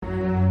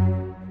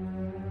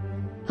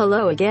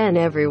Hello again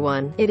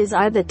everyone, it is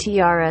I, the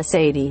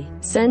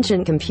TRS-80,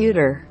 sentient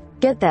computer.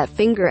 Get that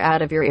finger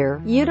out of your ear,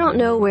 you don't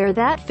know where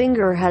that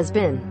finger has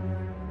been.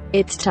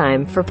 It's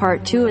time for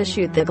part 2 of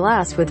Shoot the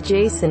Glass with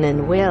Jason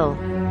and Will.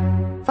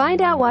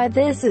 Find out why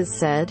this is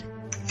said.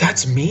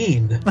 That's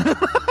mean.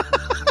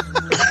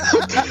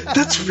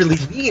 That's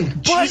really mean.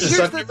 But Jesus,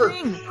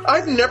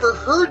 I've never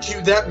heard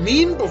you that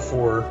mean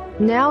before.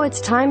 Now it's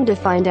time to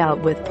find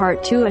out with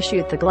part 2 of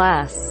Shoot the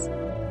Glass.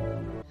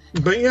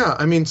 But yeah,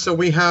 I mean, so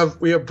we have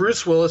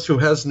Bruce Willis who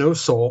has no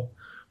soul.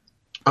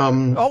 I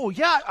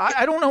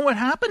don't know what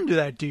happened to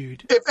that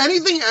dude. If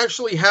anything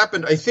actually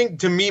happened, I think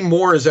Demi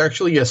Moore is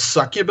actually a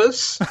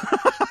succubus.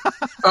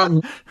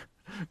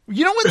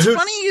 You know what's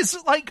funny is,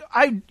 like,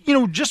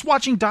 just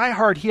watching Die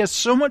Hard, he has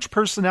so much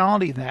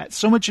personality in that,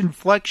 so much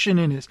inflection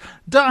in his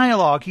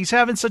dialogue. He's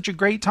having such a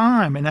great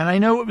time. And I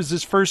know it was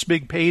his first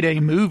big payday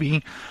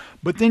movie,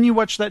 but then you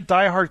watch that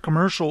Die Hard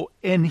commercial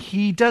and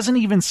he doesn't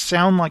even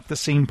sound like the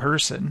same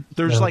person.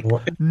 There's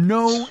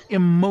no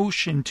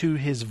emotion to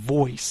his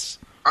voice.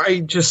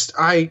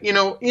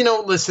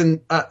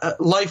 Listen,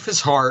 life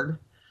is hard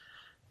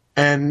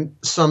and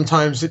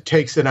sometimes it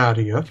takes it out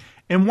of you.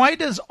 And why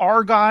does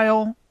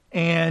Argyle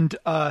and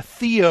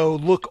Theo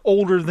look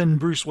older than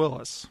Bruce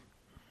Willis?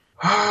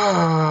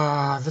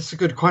 That's a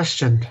good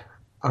question.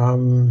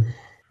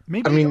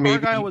 Maybe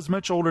Argyle was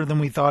much older than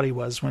we thought he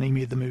was when he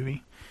made the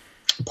movie.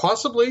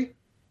 Possibly.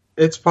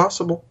 It's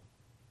possible.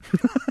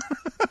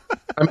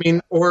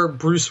 Or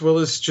Bruce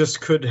Willis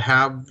just could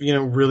have,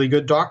 really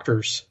good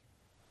doctors.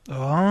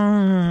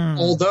 Oh.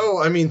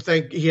 Although,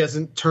 he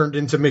hasn't turned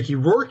into Mickey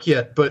Rourke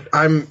yet, but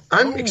I'm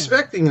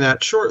expecting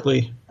that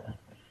shortly.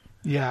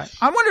 Yeah,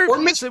 I wonder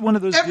if it's one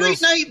of those every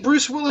deals. night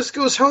Bruce Willis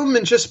goes home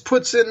and just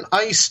puts an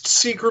iced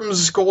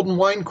Seagram's golden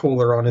wine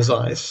cooler on his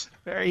eyes.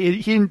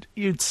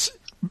 It's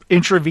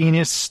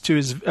intravenous to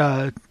his,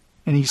 and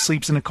he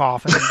sleeps in a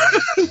coffin,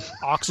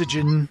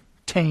 oxygen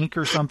tank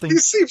or something. He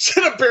sleeps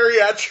in a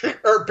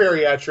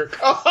bariatric.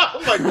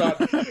 Oh my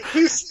god,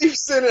 he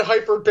sleeps in a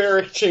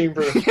hyperbaric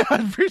chamber.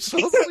 Yeah, Bruce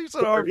Willis sleeps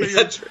in a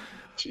bariatric.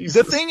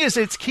 The thing is,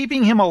 it's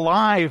keeping him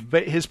alive,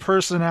 but his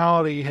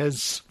personality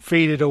has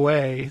faded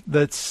away.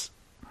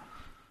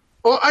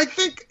 Well, I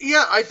think,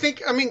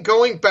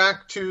 going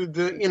back to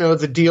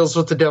the deals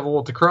with the devil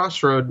at the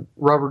crossroad,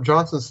 Robert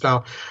Johnson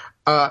style.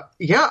 I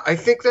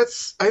think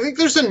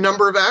there's a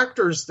number of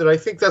actors that I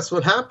think that's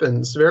what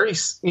happens. Very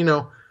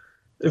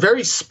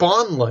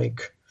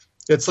Spawn-like.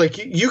 It's like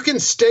you can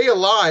stay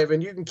alive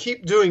and you can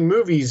keep doing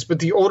movies, but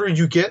the older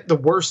you get, the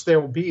worse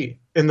they'll be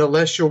and the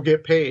less you'll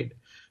get paid.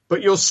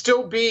 But you'll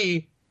still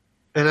be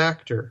an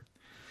actor.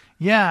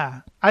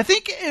 Yeah. I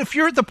think if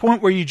you're at the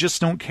point where you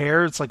just don't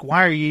care, it's like,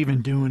 why are you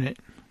even doing it?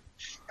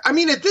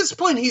 At this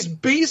point, he's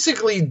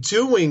basically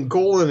doing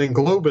Golan and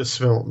Globus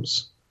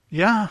films.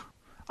 Yeah.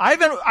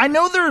 I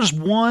know there's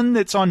one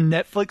that's on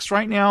Netflix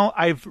right now.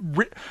 I've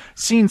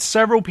seen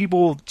several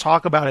people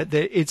talk about it,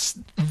 that it's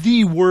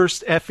the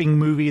worst effing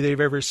movie they've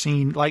ever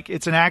seen. Like,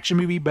 it's an action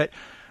movie, but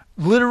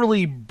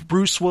literally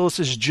Bruce Willis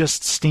is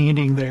just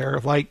standing there,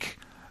 like,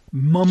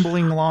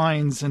 mumbling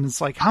lines, and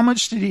it's like, how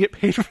much did he get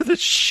paid for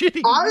this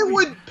shitty movie? I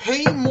would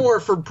pay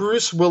more for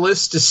Bruce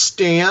Willis to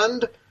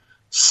stand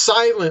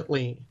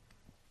silently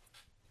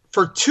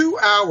for 2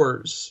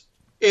 hours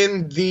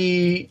in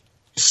the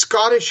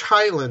Scottish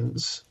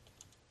Highlands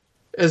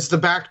as the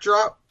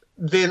backdrop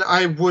than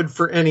I would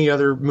for any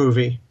other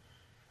movie.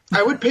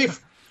 I would pay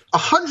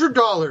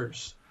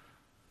 $100.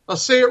 I'll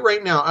say it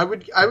right now. I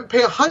would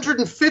pay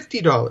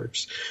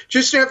 $150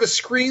 just to have a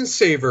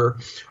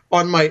screensaver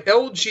on my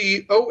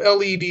LG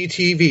OLED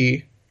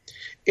TV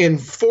in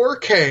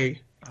 4K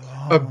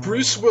of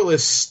Bruce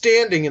Willis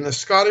standing in the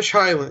Scottish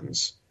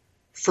Highlands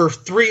for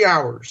 3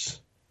 hours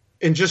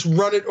and just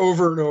run it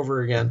over and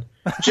over again,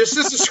 just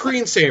as a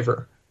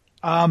screensaver.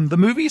 The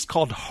movie's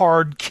called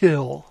Hard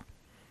Kill.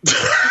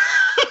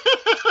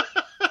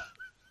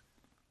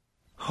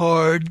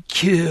 Hard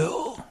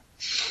Kill.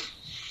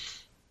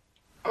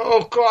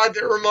 Oh, God,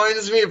 that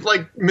reminds me of,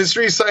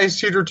 Mystery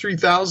Science Theater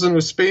 3000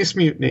 with Space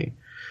Mutiny.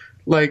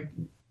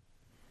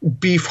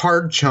 Beef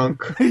hard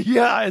chunk.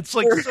 Yeah, it's,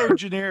 so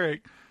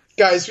generic.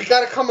 Guys, we got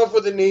to come up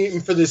with a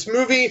name for this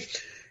movie.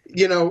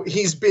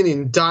 He's been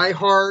in Die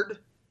Hard.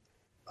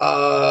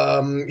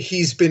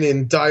 He's been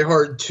in Die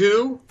Hard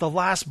 2. The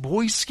Last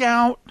Boy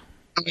Scout.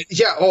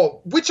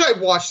 Which I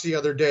watched the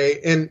other day,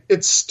 and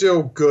it's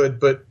still good,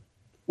 but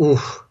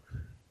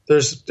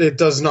it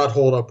does not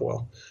hold up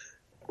well.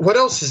 What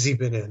else has he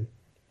been in?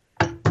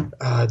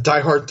 Die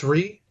Hard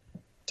 3?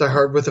 Die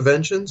Hard with a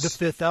Vengeance? The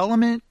Fifth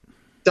Element?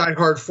 Die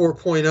Hard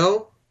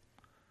 4.0?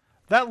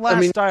 That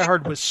last Die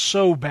Hard was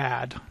so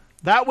bad.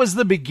 That was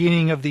the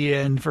beginning of the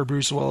end for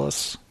Bruce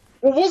Willis.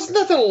 Well, wasn't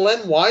that the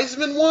Len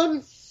Wiseman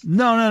one?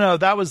 No.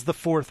 That was the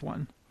fourth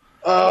one.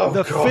 Oh,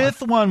 the God.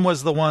 Fifth one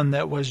was the one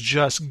that was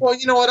just... Well,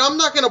 you know what? I'm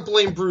not going to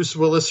blame Bruce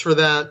Willis for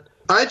that.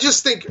 I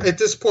just think at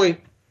this point,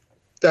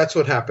 that's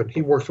what happened.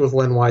 He worked with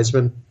Len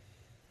Wiseman.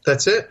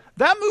 That's it.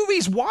 That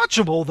movie's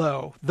watchable,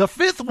 though. The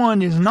fifth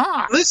one is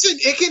not. Listen,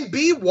 it can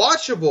be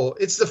watchable.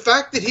 It's the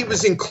fact that he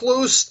was in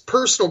close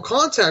personal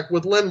contact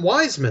with Len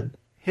Wiseman.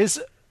 His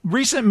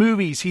recent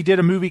movies, he did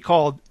a movie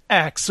called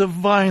Acts of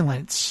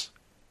Violence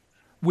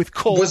with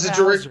Cole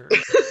Hauser.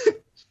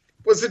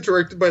 Was it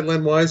directed by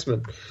Len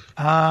Wiseman?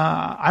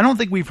 I don't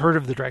think we've heard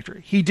of the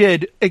director. He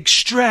did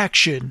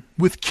Extraction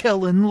with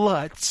Kellen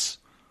Lutz.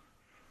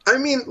 I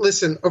mean,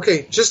 listen,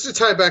 okay, just to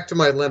tie back to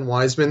my Len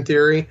Wiseman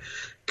theory,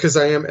 because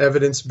I am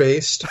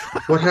evidence-based,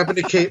 what happened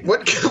to Kate?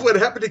 What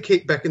happened to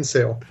Kate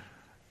Beckinsale?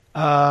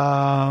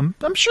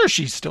 I'm sure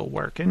she's still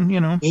working, you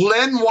know.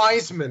 Len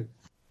Wiseman.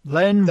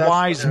 Len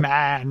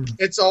Wiseman.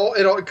 It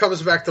all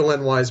comes back to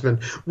Len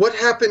Wiseman. What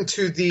happened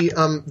to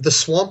the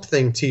Swamp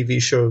Thing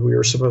TV show we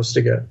were supposed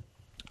to get?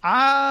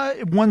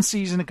 One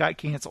season it got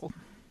canceled.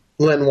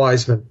 Len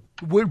Wiseman.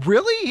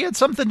 Really? He had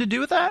something to do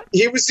with that?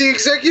 He was the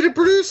executive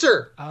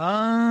producer.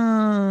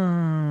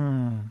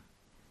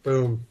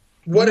 Boom.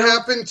 What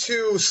happened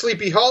to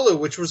Sleepy Hollow,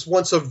 which was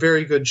once a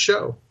very good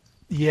show?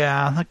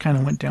 Yeah, that kind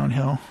of went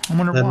downhill. I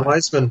wonder why. Len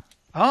Wiseman.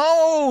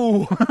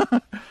 Oh!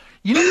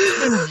 You know,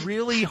 it's been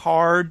really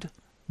hard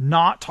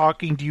not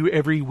talking to you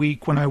every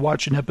week when I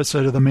watch an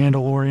episode of The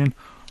Mandalorian.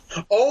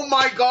 Oh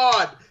my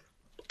God.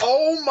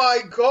 Oh my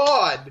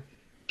God.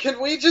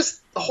 Can we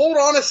just hold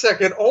on a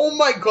second? Oh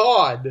my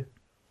God.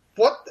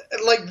 What,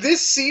 like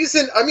this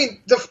season? I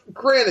mean,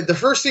 granted, the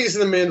first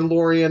season of The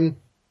Mandalorian,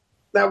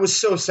 that was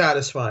so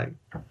satisfying.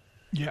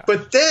 Yeah.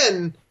 But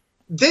then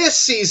this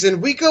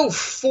season, we go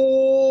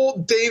full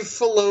Dave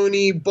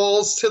Filoni,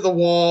 balls to the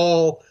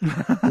wall,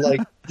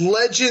 like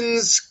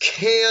Legends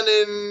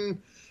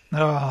canon,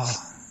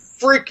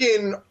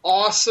 freaking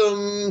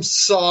awesome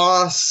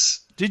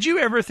sauce. Did you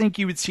ever think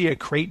you would see a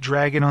crate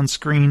dragon on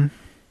screen?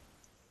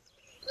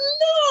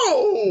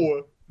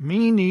 No!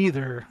 Me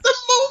neither. The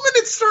moment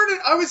it started,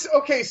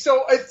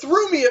 so it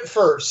threw me at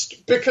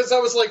first, because I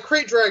was like,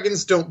 crate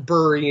dragons don't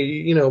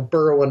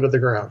burrow under the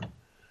ground.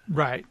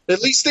 Right.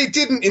 At least they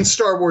didn't in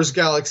Star Wars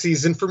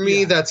Galaxies, and for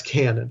me, that's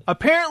canon.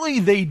 Apparently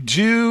they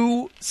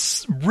do,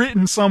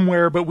 written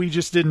somewhere, but we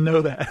just didn't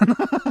know that.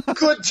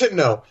 Good to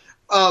know.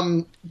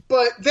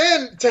 But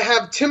then to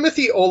have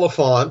Timothy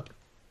Oliphant,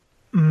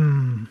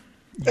 and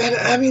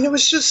I mean, it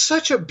was just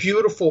such a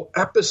beautiful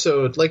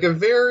episode, like a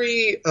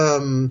very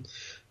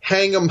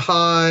hang 'em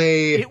high.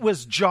 It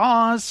was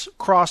Jaws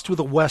crossed with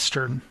a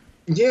Western.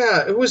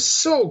 Yeah, it was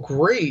so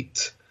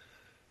great.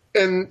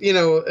 And,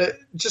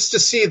 just to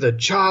see the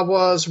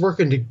Jawas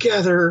working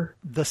together.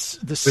 The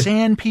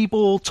Sand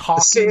People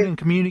talking and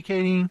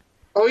communicating.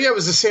 Oh, yeah, it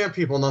was the Sand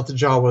People, not the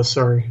Jawas.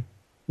 Sorry.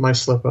 My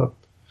slip up.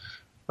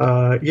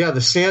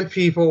 The Sand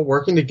People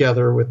working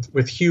together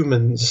with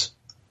humans.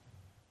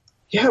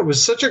 Yeah, it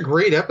was such a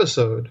great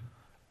episode.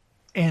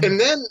 And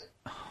then,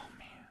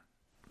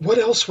 what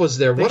else was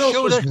there? What else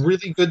was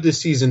really good this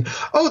season?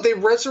 Oh, they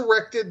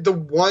resurrected the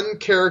one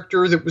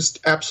character that was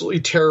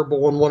absolutely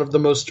terrible in one of the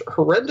most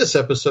horrendous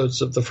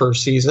episodes of the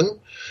first season.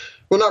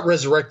 Well, not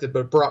resurrected,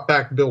 but brought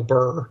back Bill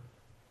Burr,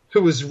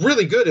 who was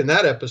really good in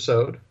that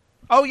episode.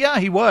 Oh, yeah,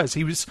 he was.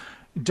 He was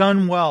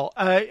done well.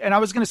 And I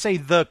was going to say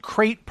the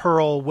Crate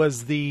Pearl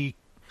was the...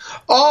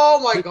 Oh,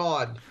 my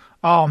God.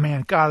 Oh,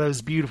 man. God, that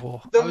was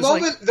beautiful. The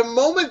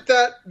moment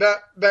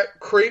that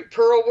Crate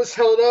Pearl was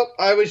held up,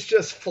 I was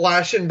just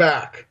flashing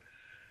back.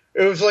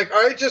 It was like,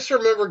 I just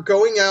remember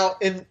going out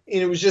and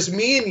it was just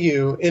me and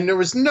you, and there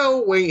was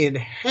no way in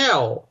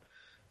hell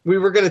we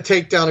were going to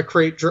take down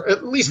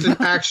at least an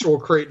actual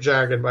crate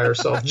dragon by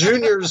ourselves.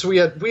 Juniors, we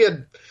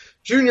had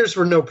juniors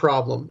were no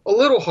problem. A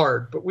little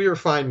hard, but we were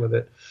fine with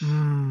it.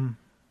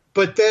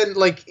 But then,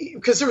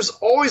 because there was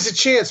always a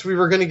chance we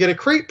were going to get a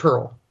Crate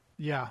Pearl.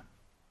 Yeah.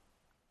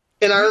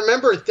 And I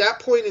remember at that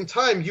point in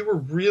time, you were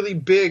really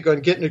big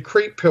on getting a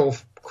Crate Pearl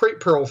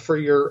for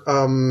your...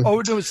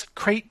 it was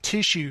crate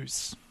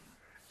tissues.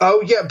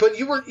 Oh, yeah, but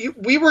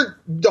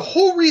the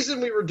whole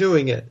reason we were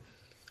doing it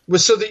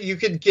was so that you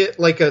could get,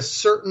 a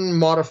certain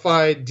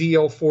modified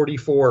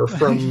DL-44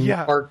 from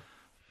our...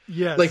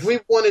 Yes. We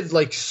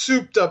wanted,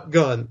 souped-up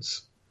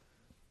guns.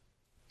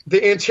 The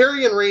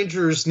Antarian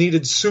Rangers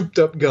needed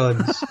souped-up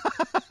guns.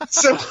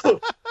 So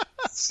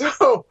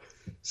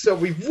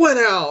we went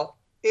out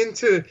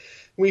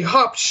we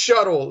hopped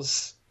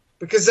shuttles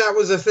because that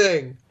was a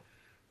thing.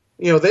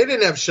 They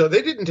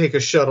didn't take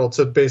a shuttle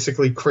to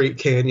basically Crate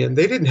Canyon.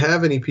 They didn't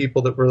have any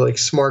people that were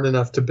smart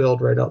enough to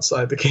build right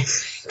outside the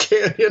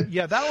canyon.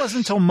 Yeah, that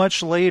wasn't until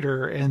much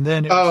later, and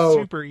then it was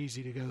super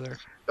easy to go there.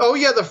 Oh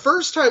yeah, the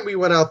first time we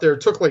went out there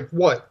it took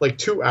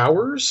 2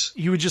 hours?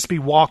 You would just be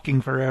walking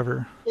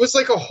forever. It was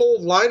a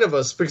whole line of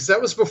us because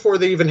that was before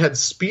they even had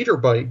speeder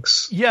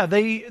bikes. Yeah,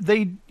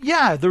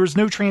 there was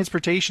no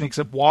transportation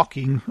except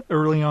walking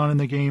early on in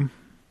the game.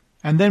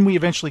 And then we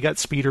eventually got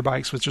speeder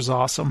bikes, which was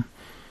awesome.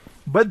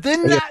 But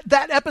then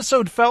that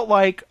episode felt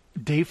like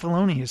Dave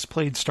Filoni has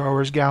played Star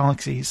Wars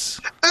Galaxies.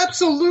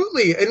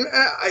 Absolutely. And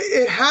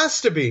it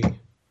has to be.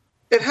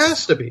 It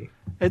has to be.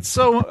 It's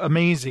so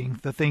amazing,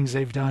 the things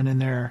they've done in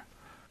there.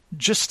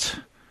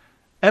 Just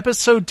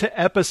episode to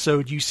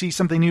episode, you see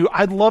something new.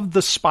 I loved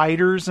the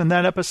spiders in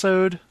that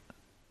episode.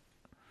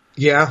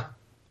 Yeah.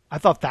 I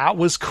thought that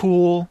was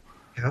cool.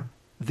 Yeah.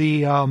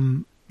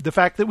 The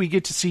fact that we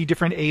get to see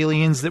different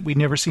aliens that we'd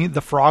never seen,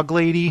 the frog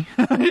lady.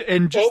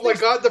 And just oh my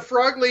God, the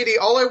frog lady.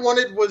 All I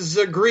wanted was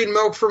green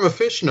milk from a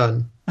fish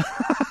nun.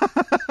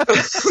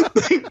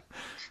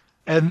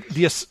 And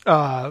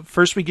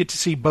first we get to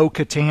see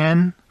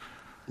Bo-Katan.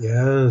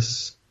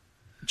 Yes.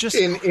 Just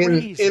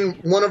in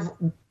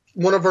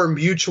one of our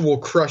mutual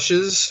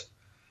crushes,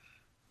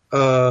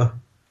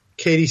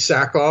 Katie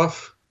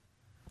Sackhoff.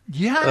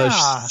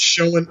 Yeah,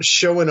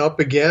 showing up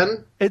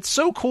again. It's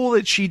so cool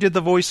that she did the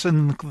voice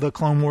in the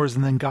Clone Wars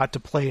and then got to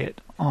play it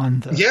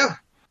on the.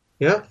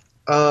 Yeah.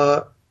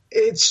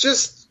 It's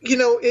just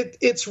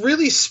it's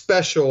really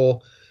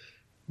special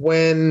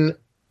when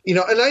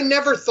and I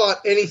never thought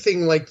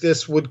anything like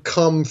this would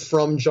come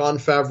from Jon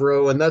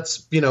Favreau, and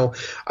that's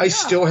I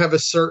still have a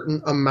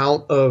certain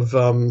amount of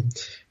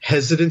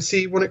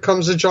hesitancy when it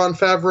comes to Jon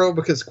Favreau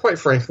because, quite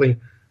frankly,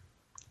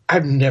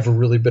 I've never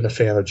really been a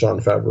fan of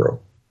Jon Favreau.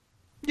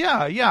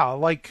 Yeah,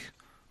 like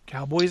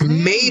Cowboys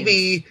and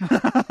maybe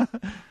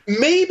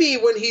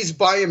when he's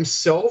by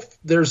himself,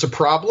 there's a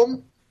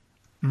problem.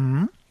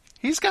 Mm-hmm.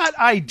 He's got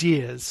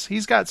ideas.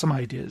 He's got some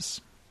ideas.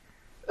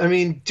 I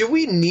mean, do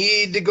we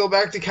need to go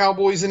back to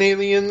Cowboys and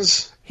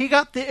Aliens? He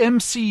got the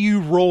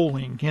MCU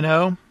rolling,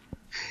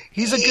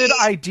 He's a good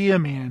idea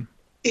man.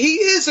 He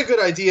is a good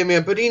idea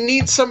man, but he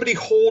needs somebody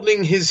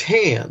holding his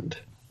hand.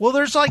 Well,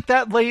 there's like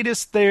that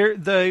latest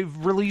they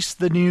released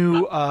the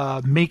new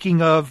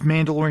making of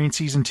Mandalorian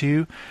Season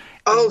 2.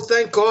 Oh,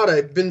 thank God.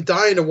 I've been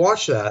dying to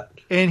watch that.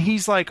 And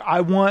he's like, I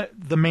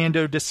want the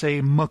Mando to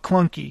say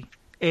McClunky.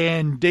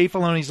 And Dave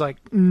Filoni's like,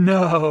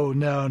 no.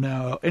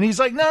 And he's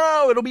like,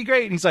 no, it'll be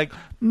great. And he's like,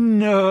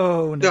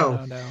 no.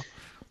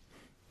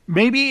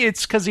 Maybe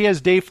it's because he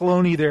has Dave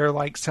Filoni there,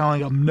 like,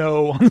 telling him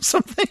no on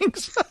some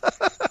things.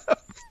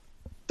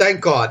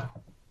 Thank God.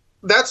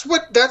 That's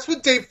what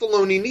Dave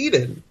Filoni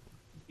needed.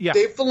 Yeah.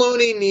 Dave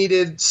Filoni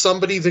needed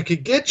somebody that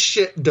could get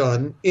shit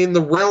done in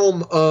the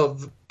realm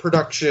of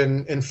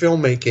production and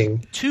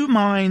filmmaking. Two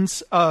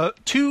minds,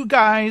 two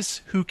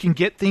guys who can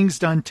get things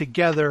done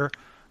together.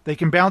 They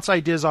can bounce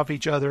ideas off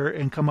each other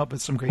and come up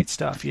with some great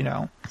stuff,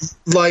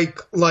 Like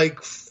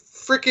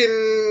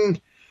freaking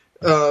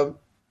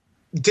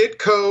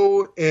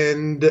Ditko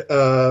and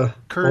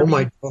Kirby. Oh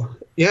my God.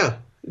 Yeah.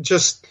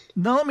 Just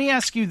now let me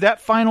ask you, that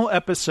final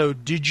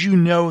episode, did you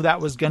know that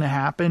was going to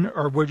happen,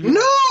 or were you?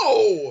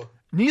 No!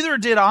 Neither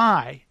did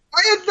I.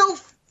 I had no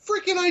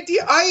freaking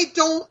idea.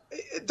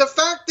 The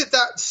fact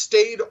that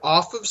stayed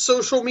off of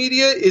social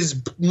media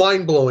is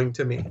mind-blowing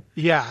to me.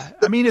 Yeah.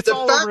 I mean, it's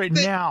all over it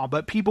now,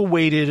 but people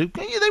waited.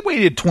 They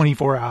waited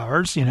 24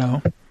 hours,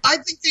 I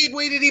think they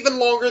waited even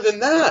longer than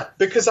that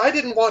because I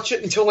didn't watch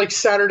it until like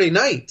Saturday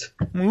night.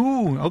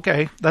 Ooh,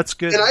 okay. That's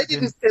good. And I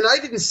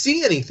didn't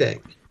see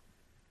anything.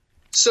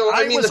 So,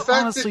 I mean, the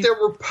fact that there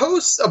were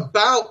posts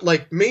about,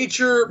 like,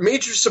 major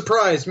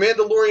surprise,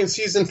 Mandalorian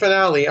season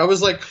finale, I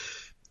was like,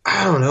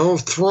 I don't know,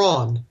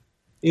 Thrawn.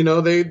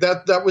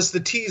 That was the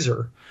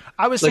teaser.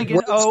 I was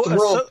thinking,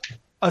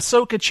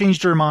 Ahsoka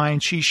changed her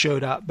mind, she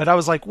showed up. But I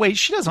was like, wait,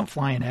 she doesn't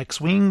fly an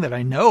X-Wing that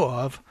I know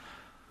of.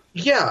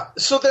 Yeah,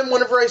 so then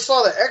whenever I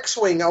saw the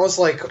X-Wing, I was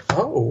like,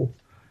 oh.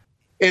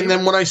 And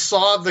then when I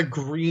saw the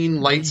green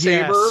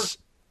lightsaber... Yes.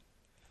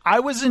 I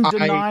was in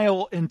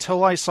denial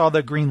until I saw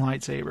the green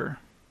lightsaber.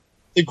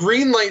 The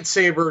green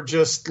lightsaber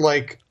just,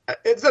 like...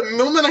 At the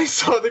moment I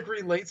saw the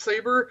green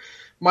lightsaber,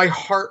 my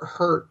heart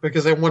hurt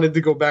because I wanted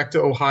to go back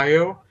to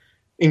Ohio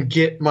and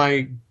get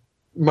my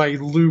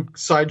Luke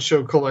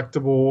Sideshow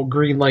collectible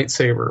green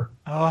lightsaber.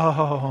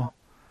 Oh.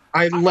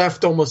 I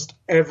left almost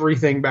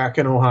everything back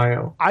in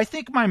Ohio. I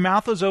think my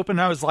mouth was open.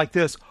 I was like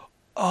this.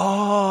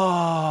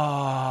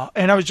 Oh.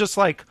 And I was just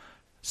like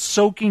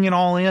soaking it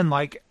all in.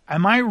 Like,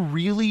 am I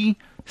really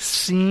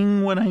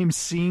seeing what I'm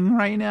seeing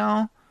right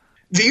now?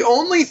 The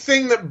only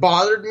thing that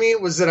bothered me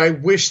was that I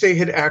wish they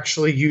had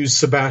actually used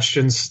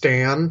Sebastian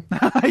Stan.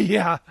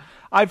 Yeah,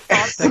 I've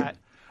thought that.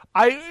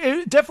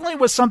 It definitely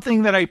was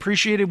something that I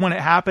appreciated when it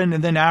happened,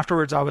 and then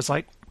afterwards I was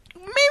like,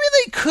 maybe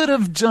they could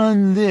have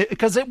done this,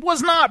 because it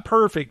was not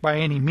perfect by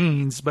any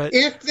means. But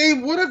if they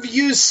would have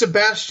used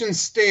Sebastian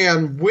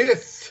Stan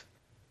with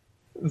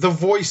the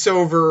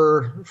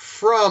voiceover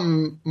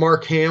from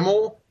Mark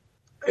Hamill,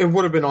 it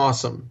would have been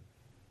awesome.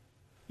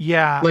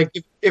 Yeah. Like,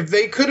 if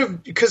they could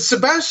have... Because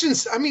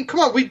Sebastian's... I mean, come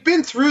on, we've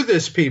been through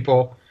this,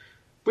 people.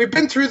 We've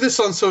been through this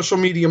on social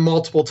media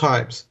multiple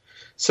times.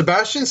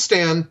 Sebastian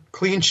Stan,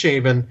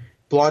 clean-shaven,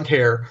 blonde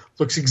hair,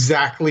 looks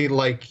exactly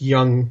like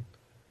young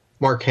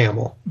Mark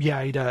Hamill.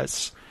 Yeah, he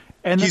does.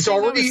 And he's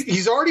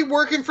already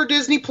working for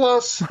Disney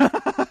Plus.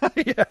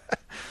 Yeah.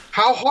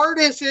 How hard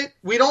is it?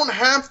 We don't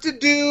have to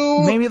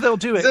do... Maybe they'll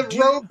do it. The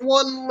Rogue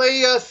One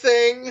Leia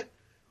thing.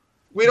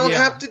 We don't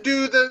have to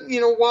do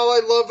the, while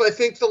I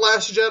think The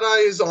Last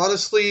Jedi is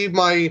honestly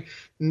my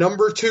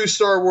number 2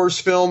 Star Wars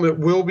film. It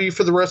will be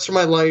for the rest of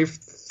my life.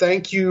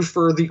 Thank you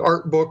for the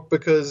art book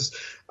because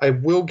I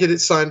will get it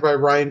signed by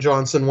Rian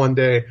Johnson one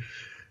day.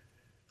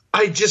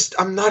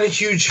 I'm not a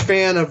huge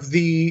fan of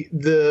the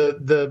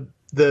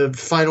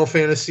Final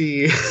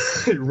Fantasy.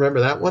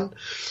 Remember that one?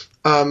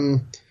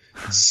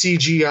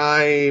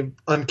 CGI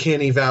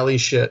Uncanny Valley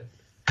shit.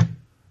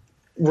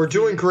 We're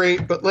doing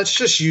great, but let's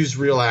just use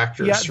real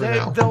actors for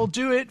now. They'll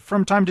do it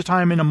from time to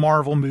time in a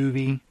Marvel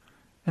movie,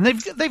 and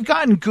they've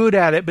gotten good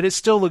at it, but it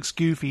still looks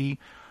goofy.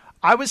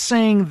 I was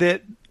saying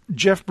that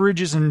Jeff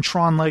Bridges and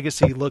Tron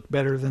Legacy look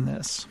better than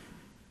this,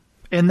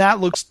 and that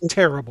looks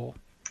terrible.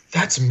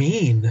 That's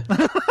mean.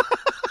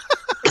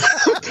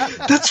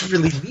 That's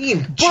really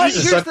mean. But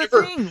Jesus, here's the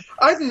thing.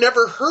 I've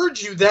never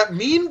heard you that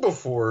mean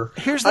before.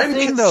 Here's the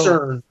thing,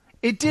 though.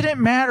 It didn't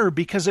matter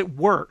because it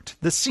worked.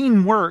 The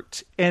scene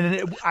worked,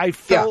 and I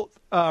felt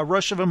a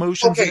rush of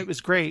emotions, and it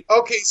was great.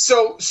 Okay,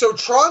 so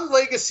Tron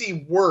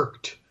Legacy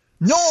worked.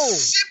 No.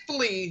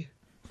 Simply...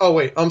 Oh,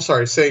 wait. I'm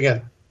sorry. Say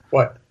again.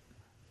 What?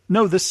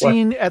 No, the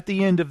scene at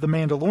the end of The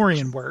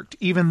Mandalorian worked,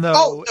 even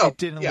though it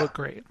didn't look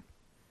great.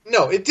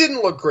 No, it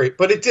didn't look great,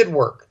 but it did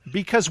work.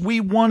 Because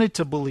we wanted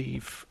to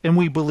believe, and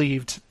we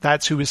believed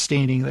that's who was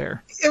standing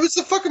there. It was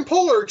the fucking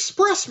Polar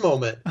Express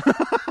moment. It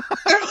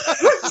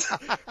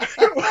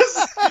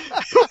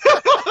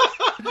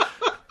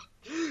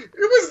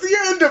was the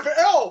end of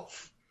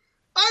Elf.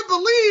 I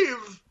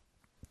believe.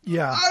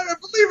 Yeah. I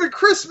believe in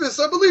Christmas.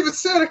 I believe in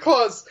Santa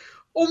Claus.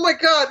 Oh my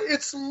God,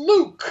 it's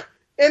Luke.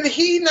 And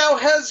he now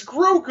has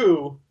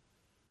Grogu.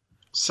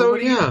 So,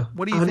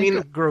 what do you think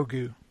of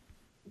Grogu?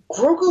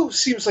 Grogu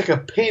seems like a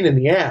pain in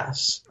the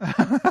ass.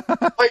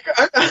 I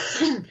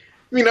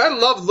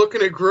love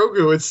looking at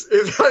Grogu. It's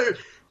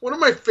one of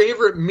my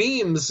favorite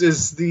memes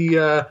is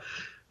the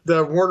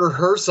Werner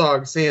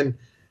Herzog saying,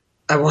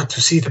 "I want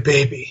to see the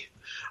baby."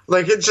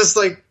 Like it's just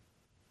like,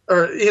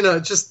 or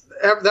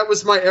that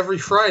was my every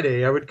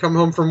Friday. I would come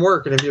home from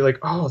work and I'd be like,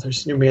 "Oh,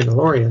 there's a new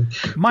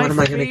Mandalorian." My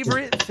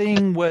favorite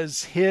thing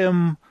was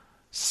him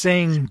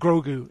saying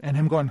Grogu and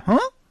him going, "Huh?"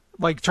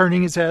 Like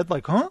turning his head,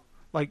 like, "Huh?"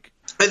 Like.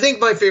 I think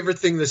my favorite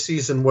thing this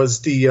season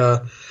was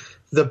the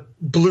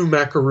blue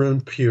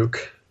macaroon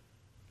puke.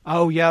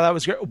 Oh, yeah, that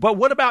was great. But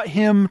what about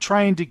him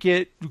trying to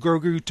get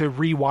Grogu to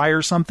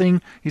rewire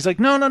something? He's like,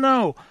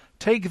 no,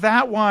 take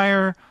that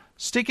wire,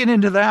 stick it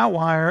into that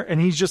wire,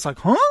 and he's just like,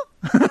 huh?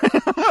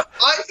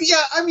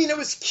 It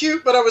was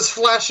cute, but I was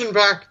flashing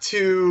back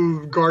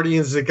to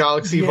Guardians of the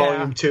Galaxy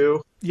Volume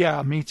 2.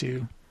 Yeah, me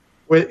too.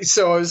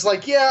 So I was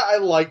like, I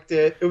liked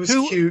it. It was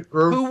cute.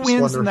 Who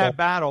wins in that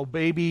battle,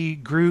 Baby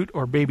Groot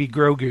or Baby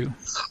Grogu?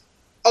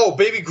 Oh,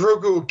 Baby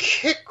Grogu would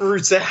kick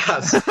Groot's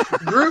ass.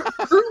 Groot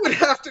would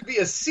have to be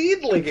a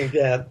seedling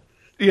again.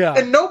 Yeah.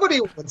 And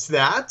nobody wants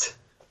that.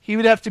 He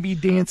would have to be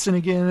dancing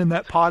again in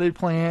that potted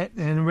plant,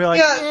 and we're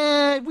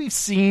like, we've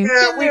seen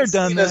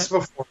this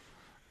before.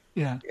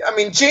 Yeah. I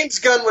mean, James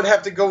Gunn would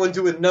have to go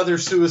into another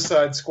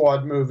Suicide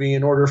Squad movie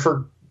in order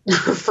for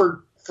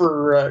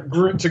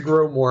Groot to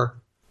grow more.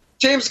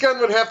 James Gunn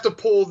would have to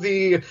pull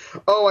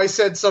I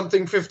said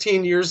something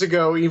 15 years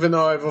ago, even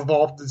though I've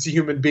evolved as a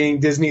human being,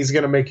 Disney's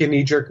going to make a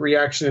knee-jerk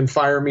reaction and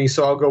fire me,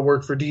 so I'll go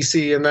work for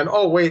DC, and then,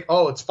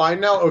 it's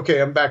fine now?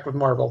 Okay, I'm back with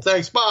Marvel.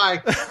 Thanks,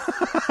 bye!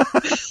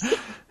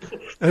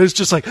 It was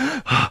just like,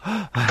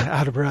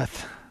 out of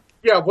breath.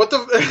 Yeah,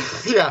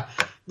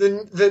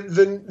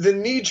 the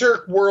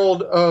knee-jerk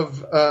world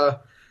of,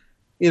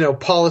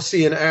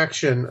 policy and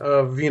action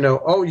of,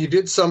 you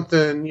did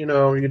something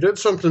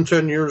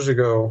 10 years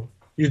ago.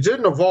 You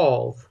didn't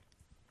evolve.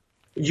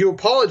 You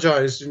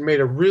apologized and made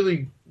a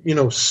really,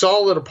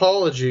 solid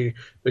apology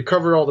that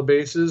covered all the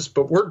bases,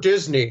 but we're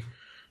Disney.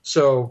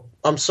 So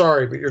I'm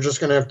sorry, but you're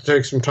just going to have to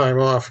take some time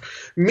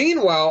off.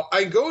 Meanwhile,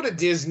 I go to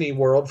Disney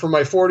World for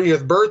my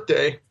 40th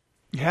birthday.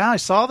 Yeah, I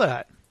saw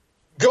that.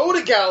 Go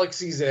to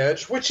Galaxy's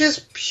Edge, which is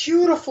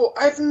beautiful.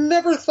 I've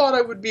never thought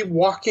I would be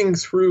walking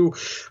through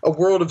a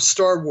world of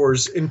Star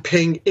Wars and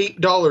paying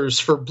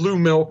 $8 for blue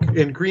milk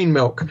and green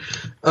milk,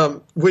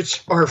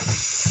 which are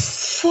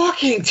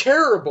fucking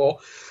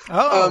terrible.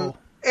 Oh.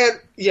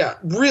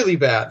 Really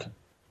bad.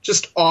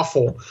 Just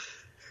awful.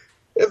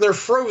 And they're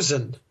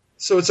frozen.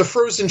 So it's a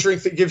frozen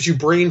drink that gives you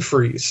brain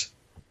freeze.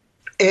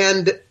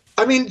 And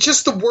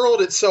just the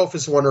world itself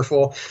is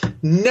wonderful.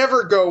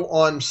 Never go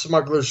on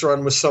Smuggler's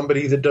Run with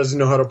somebody that doesn't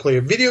know how to play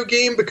a video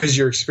game because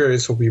your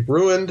experience will be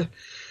ruined.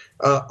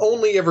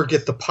 Only ever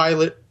get the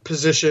pilot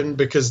position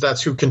because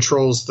that's who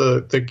controls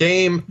the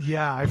game.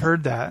 Yeah, I've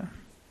heard that.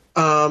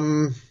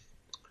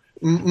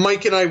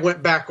 Mike and I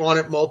went back on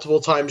it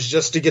multiple times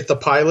just to get the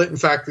pilot. In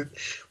fact,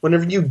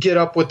 whenever you get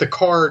up with the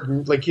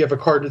card, like you have a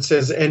card that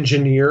says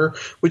engineer,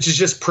 which is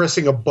just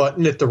pressing a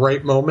button at the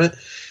right moment,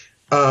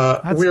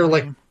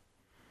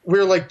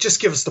 we're like,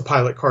 just give us the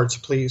pilot cards,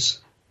 please.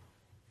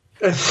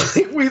 And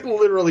we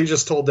literally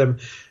just told them,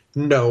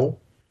 no,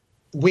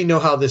 we know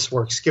how this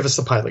works. Give us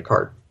the pilot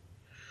card.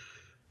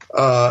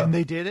 And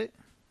they did it?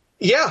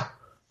 Yeah.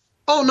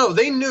 Oh, no,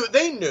 they knew.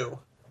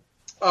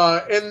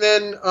 And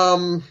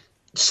then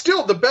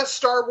still, the best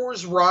Star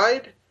Wars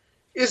ride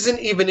isn't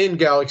even in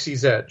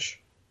Galaxy's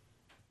Edge.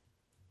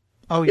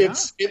 Oh, yeah?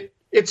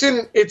 It's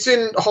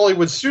in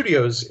Hollywood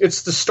Studios.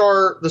 It's the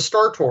Star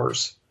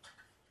Tours.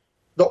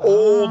 The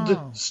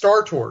old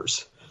Star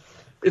Tours.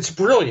 It's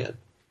brilliant.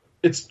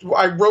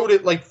 I wrote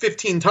it like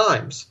 15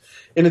 times,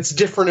 and it's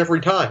different every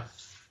time.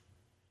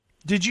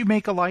 Did you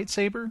make a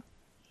lightsaber?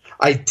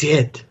 I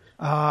did.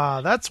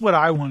 That's what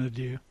I want to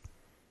do.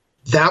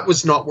 That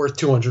was not worth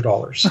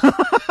 $200.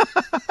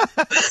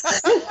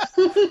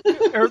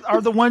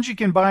 Are the ones you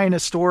can buy in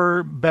a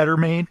store better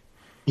made?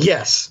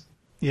 Yes.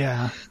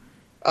 Yeah.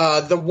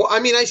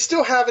 I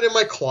still have it in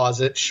my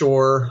closet.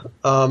 Sure.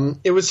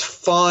 It was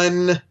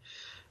fun.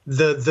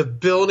 The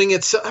building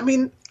itself. I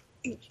mean,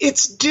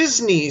 it's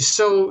Disney,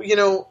 so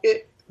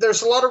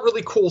there's a lot of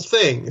really cool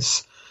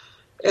things,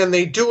 and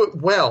they do it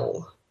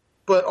well.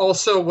 But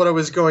also, what I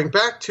was going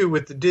back to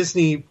with the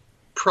Disney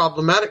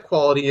problematic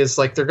quality is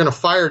like they're going to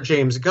fire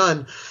James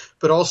Gunn.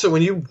 But also,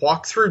 when you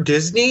walk through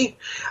Disney,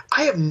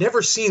 I have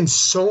never seen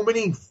so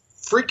many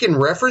freaking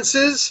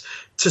references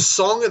to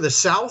Song of the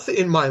South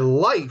in my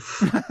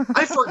life.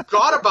 I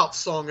forgot about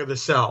Song of the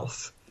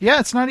South. Yeah,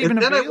 it's not even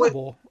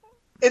available.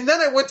 And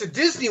then I went to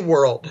Disney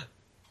World.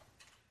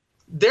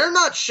 They're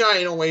not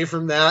shying away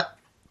from that.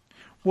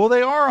 Well,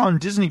 they are on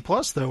Disney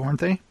Plus, though, aren't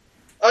they?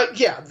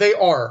 Yeah, they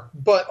are.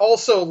 But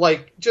also,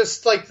 like,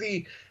 just like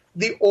the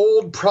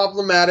old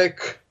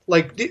problematic,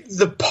 like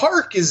the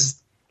park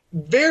is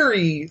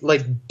very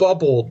like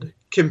bubbled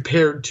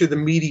compared to the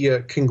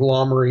media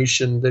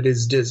conglomeration that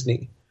is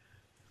Disney.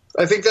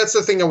 I think that's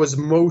the thing I was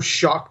most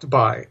shocked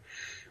by,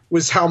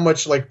 was how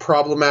much like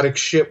problematic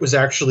shit was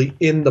actually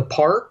in the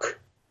park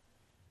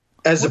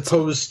as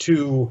opposed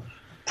to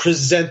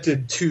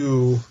presented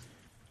to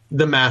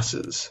the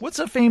masses. What's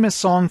a famous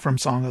song from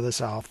Song of the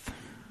South?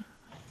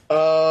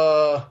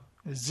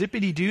 Is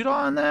Zippity Doodah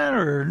on that,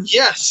 or?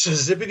 Yes,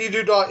 Zippity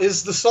Doodah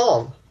is the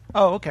song.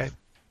 Oh, okay.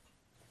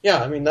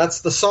 Yeah, I mean,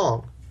 that's the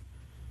song.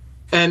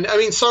 And, I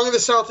mean, Song of the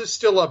South is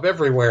still up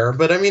everywhere.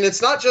 But, I mean,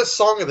 it's not just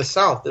Song of the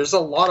South. There's a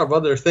lot of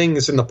other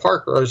things in the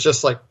park where I was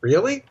just like,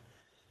 really?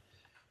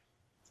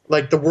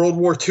 Like the World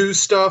War II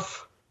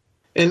stuff.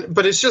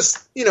 But it's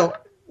just,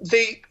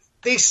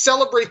 they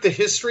celebrate the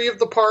history of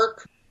the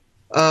park.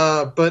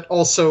 But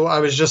also, I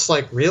was just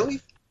like, really?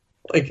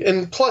 Like,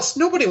 and plus,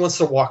 nobody wants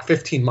to walk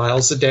 15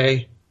 miles a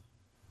day.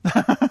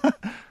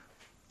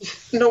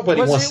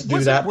 Nobody wants to do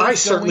that. I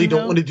certainly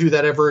don't want to do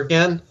that ever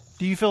again.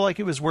 Do you feel like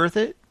it was worth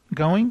it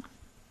going?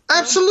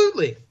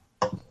 Absolutely.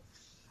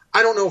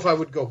 I don't know if I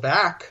would go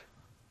back,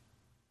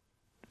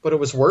 but it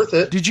was worth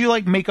it. Did you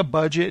like make a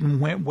budget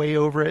and went way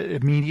over it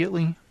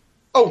immediately?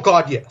 Oh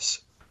God,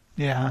 yes.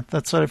 Yeah,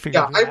 that's what I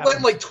figured. Yeah, I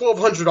went like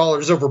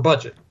 $1,200 over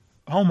budget.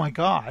 Oh my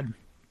God.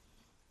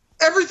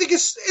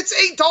 It's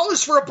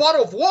 $8 for a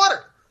bottle of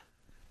water.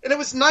 And it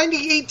was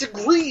 98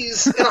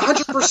 degrees and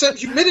 100%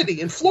 humidity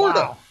in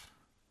Florida. Wow.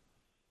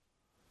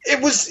 It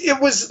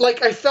was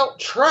like I felt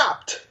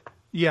trapped.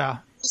 Yeah.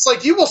 It's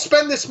like, you will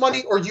spend this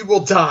money or you will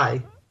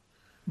die.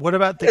 What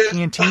about the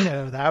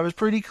cantina? That was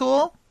pretty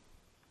cool.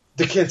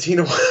 The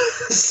cantina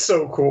was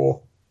so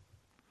cool.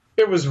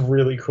 It was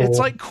really cool. It's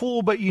like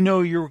cool, but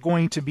you're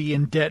going to be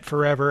in debt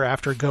forever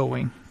after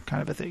going,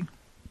 kind of a thing.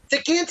 The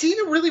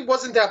cantina really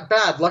wasn't that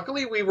bad.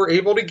 Luckily, we were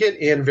able to get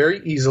in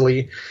very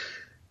easily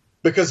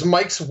because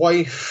Mike's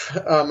wife,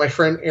 my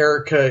friend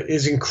Erica,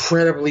 is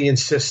incredibly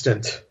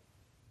insistent.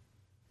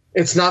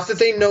 It's not that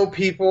they know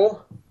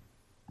people,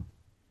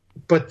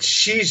 but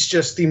she's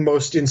just the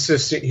most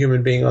insistent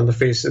human being on the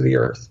face of the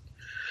earth.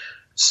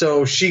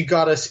 So she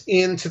got us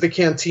into the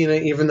cantina,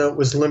 even though it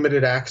was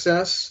limited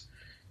access.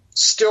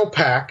 Still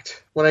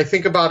packed. When I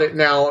think about it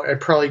now, I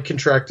probably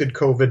contracted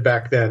COVID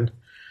back then.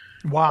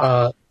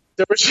 Wow.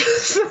 There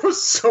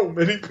was so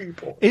many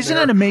people. Isn't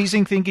it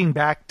amazing thinking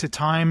back to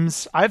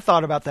times? I've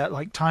thought about that,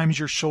 like times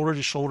you're shoulder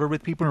to shoulder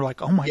with people and you're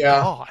like, oh my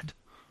God.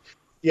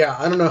 Yeah,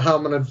 I don't know how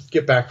I'm going to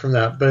get back from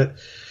that. But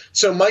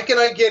so Mike and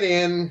I get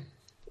in,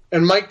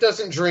 and Mike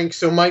doesn't drink.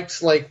 So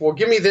Mike's like, well,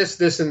 give me this,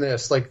 this, and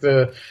this. Like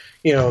the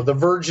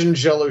virgin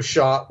Jell-O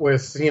shot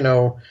with,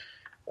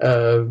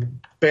 bantha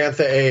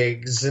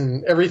eggs,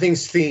 and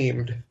everything's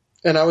themed.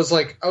 And I was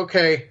like,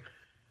 okay.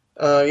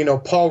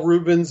 Paul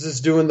Rubens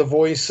is doing the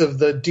voice of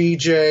the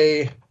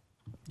DJ.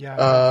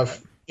 Yeah.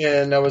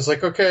 And I was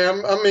like, okay,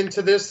 I'm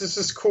into this. This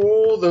is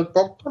cool. I'm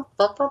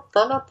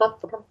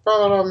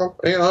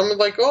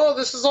like, oh,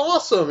 this is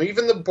awesome.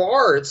 Even the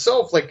bar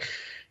itself, like,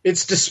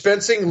 it's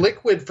dispensing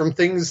liquid from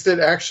things that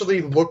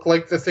actually look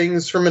like the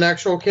things from an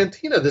actual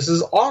cantina. This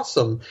is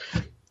awesome.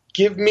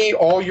 Give me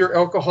all your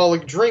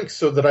alcoholic drinks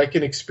so that I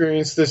can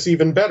experience this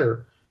even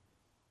better.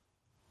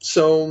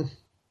 So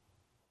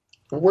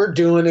we're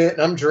doing it,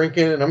 and I'm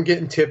drinking, and I'm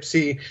getting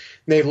tipsy, and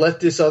they let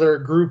this other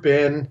group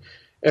in,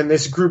 and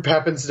this group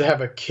happens to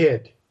have a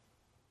kid.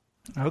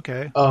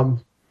 Okay.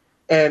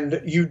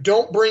 And you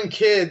don't bring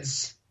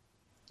kids,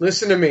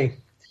 listen to me,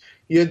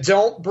 you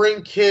don't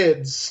bring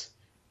kids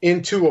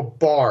into a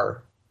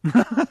bar.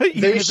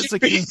 They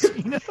should be,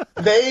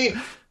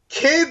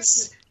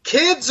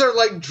 kids are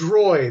like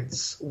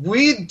droids.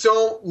 We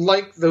don't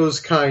like those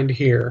kind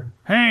here.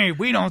 Hey,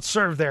 we don't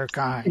serve their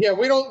kind. Yeah,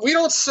 we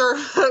don't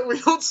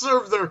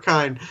serve their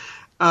kind.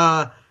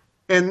 And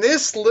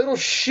this little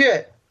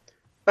shit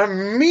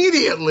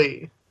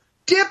immediately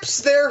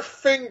dips their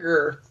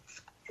finger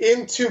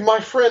into my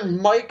friend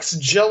Mike's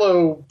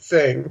Jell-O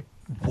thing.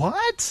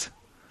 What?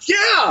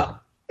 Yeah!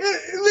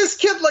 This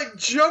kid, like,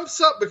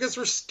 jumps up because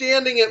we're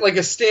standing at, like,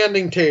 a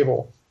standing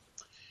table.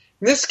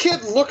 And this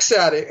kid looks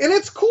at it, and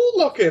it's cool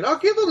looking. I'll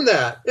give him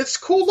that. It's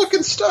cool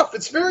looking stuff.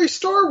 It's very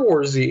Star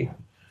Wars-y.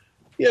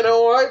 You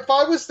know, if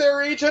I was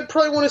their age, I'd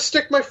probably want to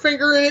stick my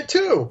finger in it,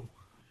 too.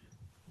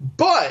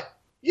 But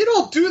you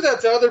don't do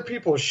that to other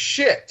people's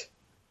shit.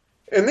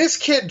 And this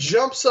kid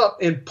jumps up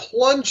and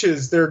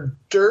plunges their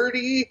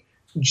dirty,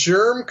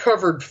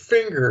 germ-covered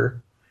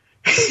finger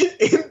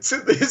into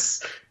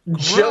this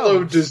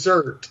Jell-O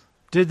dessert.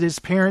 Did his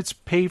parents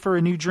pay for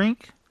a new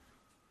drink?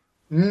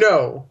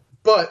 No,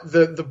 but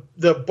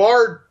the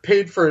bar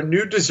paid for a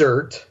new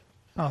dessert.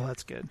 Oh,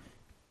 that's good.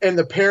 And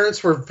the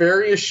parents were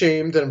very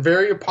ashamed and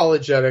very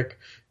apologetic,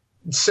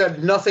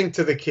 said nothing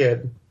to the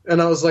kid.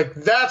 And I was like,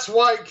 that's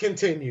why it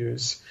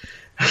continues.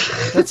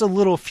 That's a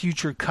little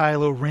future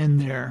Kylo Ren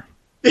there.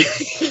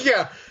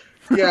 Yeah,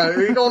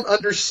 you don't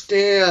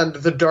understand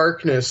the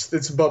darkness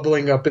that's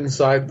bubbling up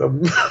inside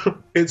them.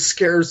 It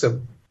scares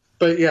them.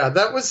 But yeah,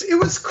 it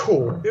was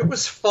cool. It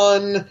was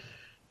fun.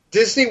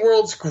 Disney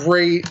World's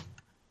great.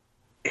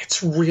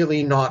 It's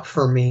really not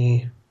for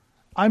me.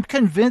 I'm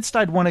convinced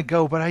I'd want to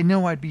go, but I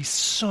know I'd be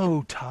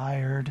so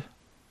tired.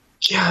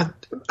 Yeah,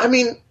 I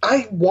mean,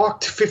 I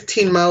walked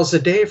 15 miles a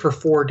day for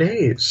 4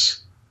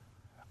 days.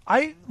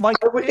 In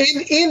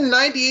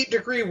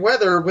 98-degree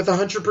weather with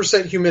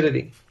 100%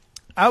 humidity.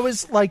 I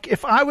was like,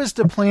 if I was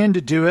to plan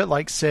to do it,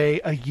 like, say,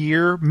 a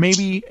year,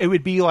 maybe it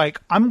would be like,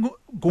 I'm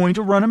going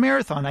to run a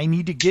marathon. I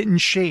need to get in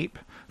shape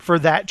for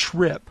that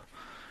trip.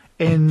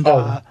 And,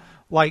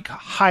 like,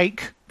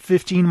 hike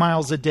 15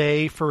 miles a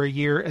day for a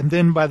year. And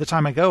then by the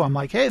time I go, I'm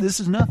like, hey, this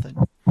is nothing.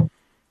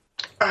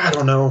 I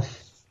don't know.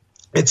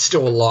 It's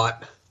still a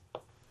lot.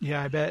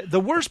 Yeah, I bet. The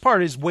worst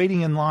part is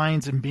waiting in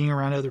lines and being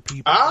around other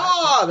people.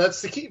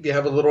 That's the key. If you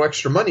have a little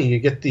extra money, you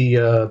get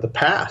the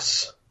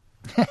pass.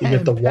 You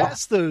get the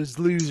pass those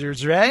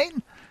losers, right?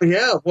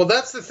 Yeah, well,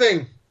 that's the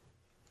thing.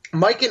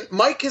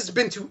 Mike has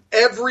been to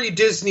every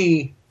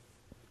Disney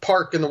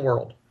park in the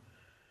world.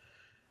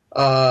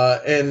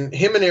 And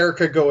him and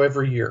Erica go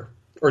every year,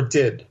 or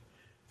did.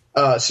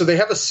 So they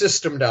have a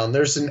system down.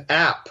 There's an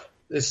app,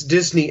 this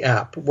Disney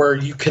app, where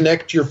you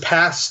connect your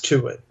pass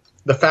to it,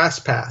 the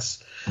Fast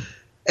Pass.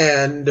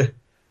 And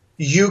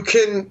you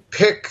can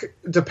pick,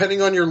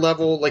 depending on your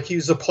level, like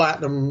he's a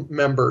platinum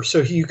member, so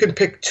you can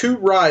pick 2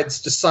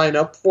 rides to sign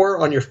up for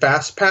on your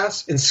Fast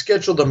Pass and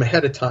schedule them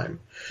ahead of time.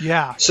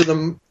 Yeah. So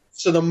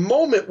the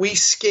moment we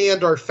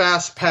scanned our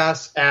Fast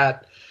Pass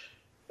at,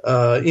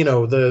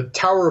 the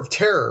Tower of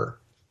Terror,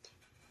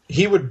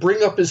 he would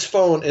bring up his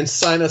phone and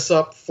sign us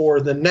up for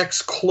the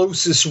next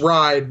closest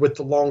ride with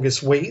the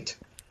longest wait.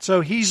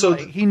 So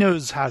he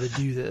knows how to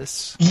do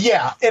this.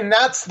 Yeah, and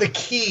that's the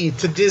key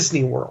to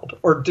Disney World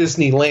or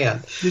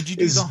Disneyland.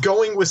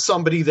 Going with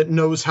somebody that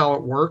knows how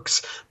it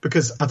works,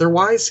 because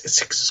otherwise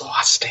it's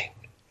exhausting.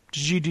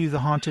 Did you do the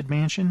Haunted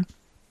Mansion?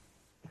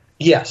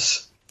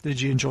 Yes. Did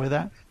you enjoy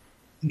that?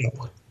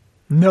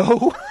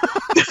 No.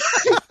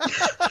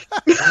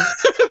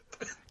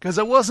 Because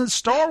it wasn't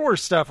Star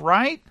Wars stuff,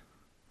 right?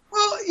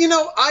 Well, you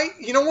know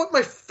what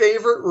my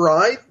favorite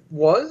ride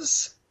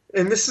was?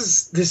 And this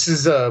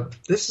is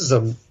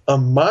a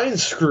mind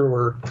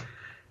screwer.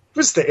 It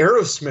was the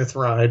Aerosmith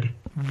ride.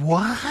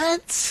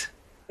 What?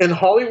 In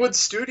Hollywood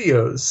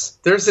Studios,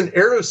 there's an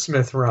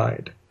Aerosmith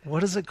ride.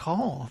 What is it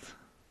called?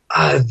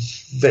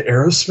 The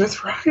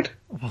Aerosmith ride?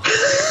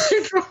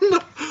 I don't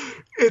know.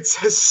 It's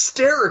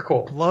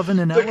hysterical. Love in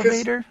an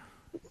elevator?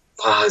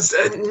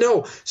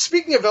 No.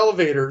 Speaking of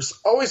elevators,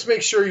 always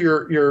make sure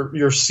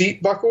your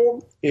seat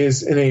buckle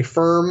is in a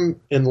firm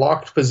and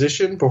locked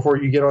position before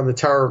you get on the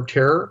Tower of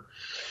Terror.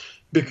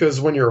 Because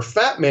when you're a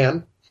fat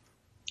man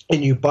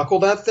and you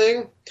buckle that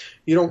thing,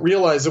 you don't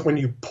realize that when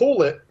you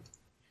pull it,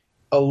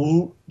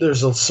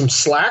 there's some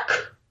slack.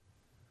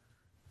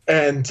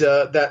 And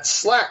that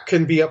slack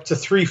can be up to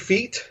 3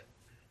 feet.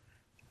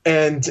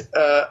 And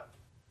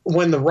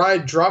when the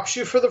ride drops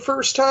you for the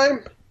first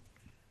time,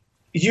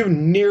 you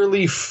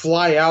nearly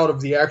fly out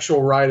of the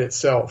actual ride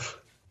itself.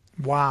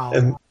 Wow.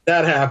 And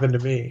that happened to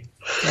me.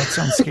 That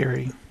sounds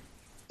scary.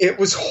 It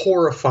was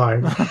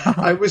horrifying.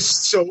 I was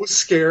so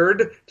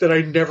scared that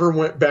I never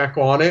went back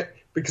on it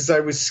because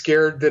I was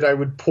scared that I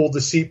would pull the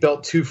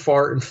seatbelt too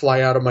far and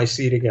fly out of my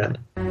seat again.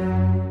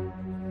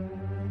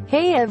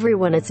 Hey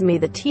everyone, it's me,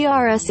 the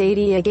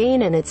TRS-80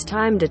 again, and it's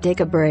time to take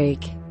a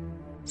break.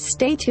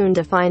 Stay tuned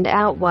to find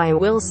out why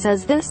Will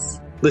says this.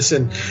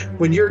 Listen,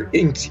 when you're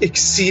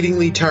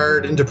exceedingly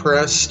tired and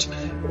depressed,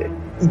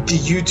 the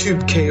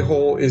YouTube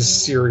K-hole is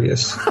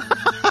serious.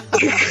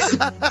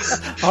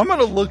 I'm going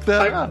to look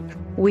that up.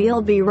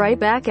 We'll be right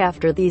back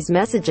after these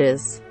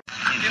messages.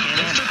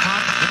 Interrupt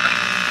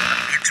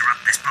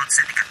this Pod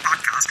Syndicate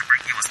podcast to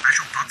bring you a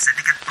special Pod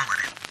Syndicate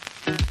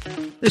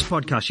bulletin. This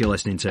podcast you're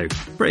listening to,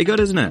 pretty good,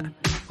 isn't it?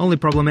 Only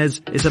problem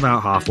is, it's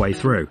about halfway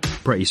through.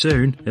 Pretty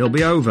soon, it'll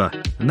be over.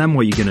 And then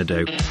what are you going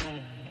to do?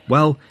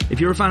 Well, if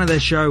you're a fan of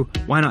this show,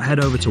 why not head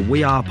over to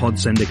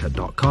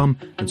wearepodsyndicate.com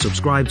and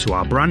subscribe to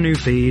our brand new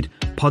feed,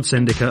 Pod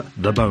Syndicate,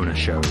 The Bonus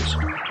Shows.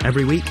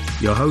 Every week,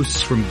 your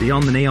hosts from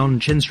Beyond the Neon,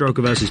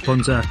 Chinstroker vs.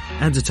 Punter,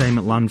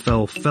 Entertainment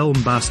Landfill,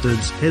 Film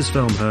Bastards, His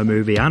Film, Her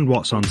Movie, and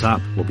What's on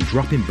Tap will be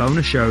dropping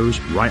bonus shows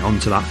right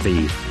onto that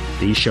feed.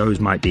 These shows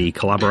might be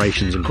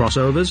collaborations and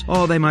crossovers,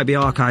 or they might be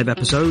archive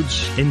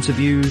episodes,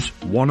 interviews,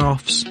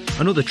 one-offs,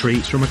 and other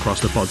treats from across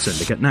the Pod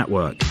Syndicate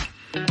network.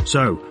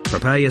 So,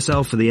 prepare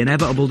yourself for the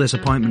inevitable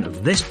disappointment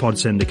of this Pod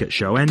Syndicate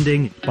show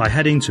ending by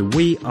heading to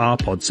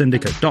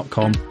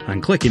wearepodsyndicate.com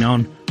and clicking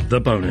on The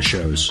Bonus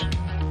Shows. We now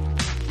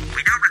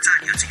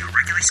return you to your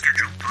regularly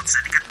scheduled Pod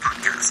Syndicate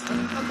podcast.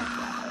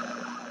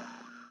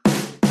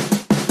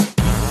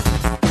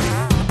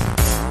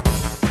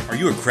 Are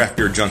you a craft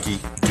beer junkie?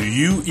 Do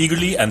you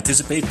eagerly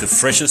anticipate the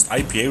freshest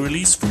IPA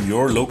release from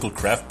your local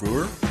craft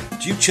brewer?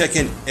 Do you check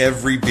in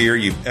every beer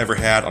you've ever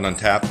had on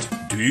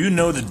Untappd? Do you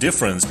know the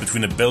difference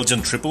between a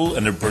Belgian triple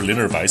and a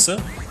Berliner Weisse?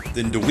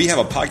 Then do we have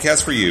a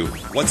podcast for you?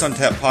 What's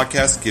Untappd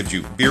podcast gives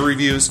you beer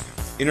reviews,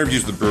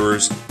 interviews with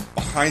brewers,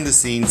 behind the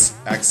scenes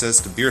access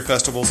to beer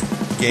festivals,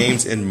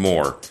 games, and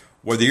more.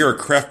 Whether you're a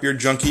craft beer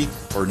junkie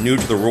or new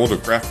to the world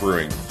of craft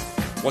brewing,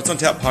 What's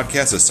Untappd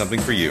podcast is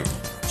something for you.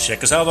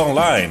 Check us out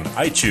online,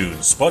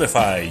 iTunes,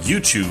 Spotify,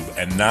 YouTube,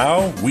 and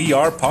now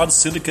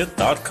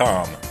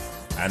wearepodsyndicate.com.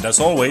 And as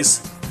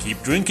always,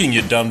 keep drinking,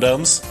 you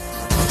dum-dums.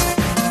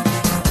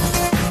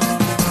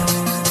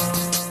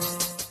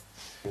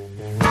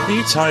 Are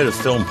you tired of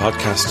film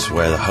podcasts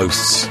where the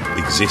hosts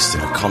exist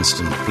in a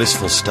constant,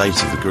 blissful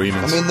state of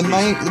agreement? I mean, the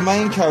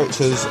main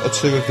characters are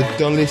two of the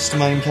dullest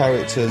main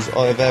characters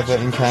I have ever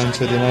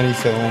encountered in any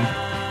film.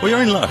 Well,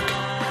 you're in luck.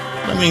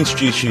 Let me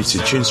introduce you to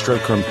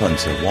Chinstroker and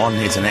Punter. One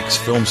is an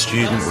ex-film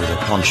student with a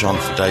penchant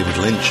for David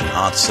Lynch and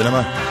art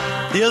cinema.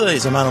 The other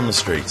is a man on the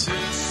street.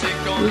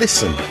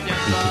 Listen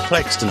in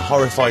perplexed and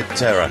horrified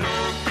terror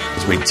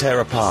as we tear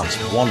apart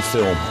one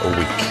film a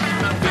week.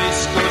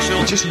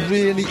 It just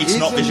really It's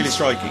not visually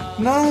striking.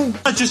 No.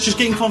 Just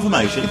getting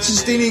confirmation. It's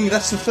just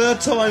that's the third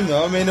time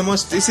though. I mean,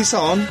 is this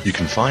on? You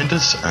can find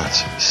us at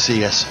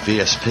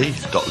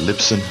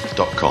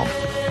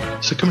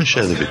csvsp.libsyn.com. So come and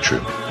share the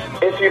victory.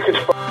 If you could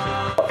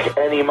fuck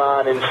any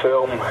man in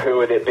film, who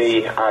would it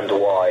be and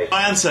why?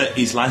 My answer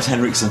is Lance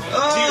Henriksen.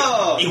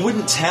 Oh! He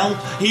wouldn't tell.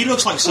 He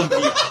looks like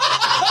somebody.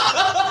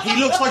 He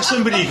looks like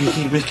somebody who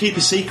can keep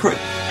a secret.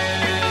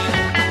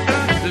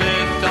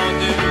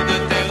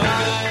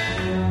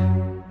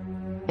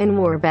 And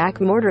we're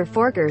back, Mortar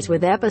Forkers,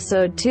 with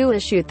episode 2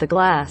 of Shoot the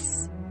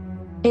Glass.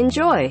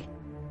 Enjoy!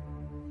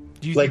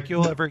 Do you think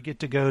you'll ever get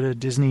to go to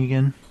Disney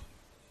again?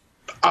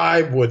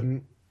 I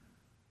wouldn't.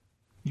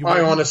 I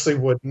honestly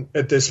wouldn't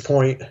at this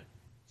point.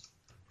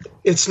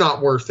 It's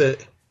not worth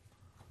it.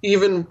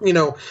 Even,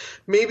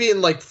 maybe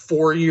in like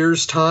 4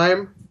 years'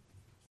 time.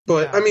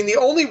 But, yeah. I mean,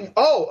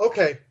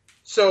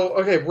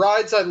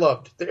 rides I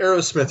loved. The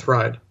Aerosmith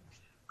ride.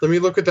 Let me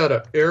look at that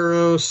up.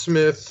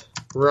 Aerosmith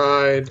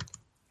ride.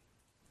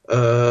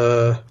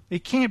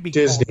 It can't be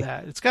Disney. Called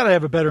that. It's got to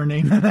have a better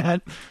name than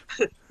that.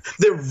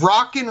 The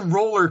Rockin'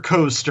 Roller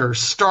Coaster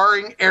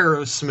starring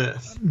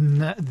Aerosmith.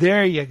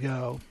 There you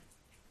go.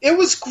 It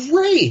was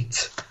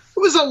great. It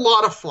was a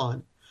lot of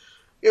fun.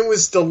 It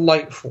was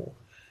delightful.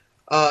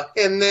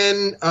 And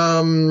then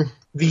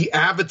the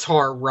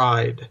Avatar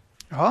ride.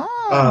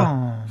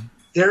 Oh.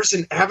 There's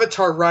an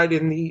Avatar ride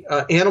in the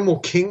Animal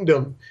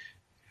Kingdom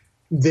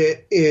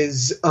that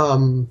is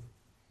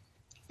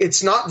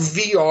it's not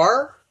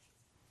VR,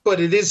 but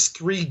it is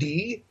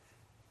 3D,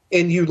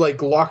 and you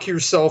like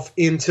yourself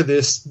into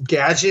this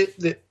gadget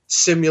that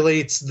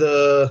simulates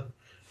the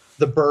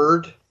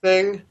bird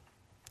thing.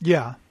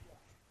 Yeah.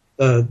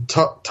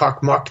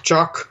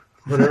 Tokmakchak,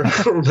 whatever.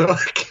 I don't know.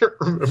 I can't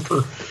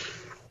remember.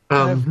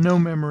 I have no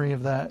memory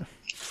of that.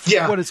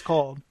 Yeah. What it's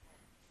called.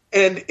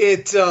 And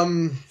it,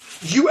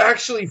 you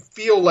actually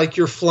feel like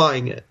you're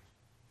flying it.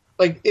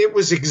 Like, it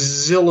was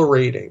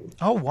exhilarating.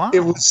 Oh, wow.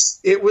 It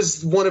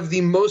was one of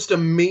the most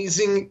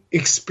amazing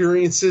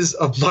experiences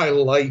of my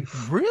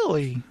life.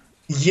 Really?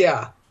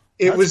 Yeah.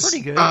 That's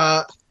pretty good.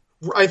 I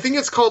think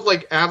it's called,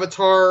 like,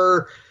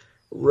 Avatar,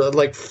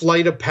 like,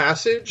 Flight of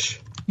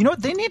Passage. You know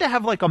what? They need to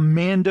have, like, a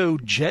Mando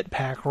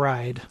jetpack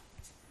ride.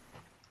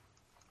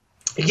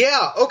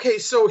 Yeah. Okay,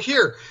 so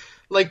here,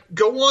 like,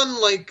 go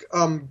on,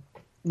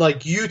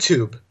 like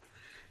YouTube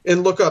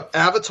and look up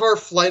Avatar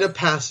Flight of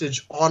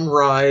Passage on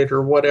ride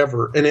or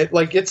whatever, and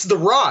it's the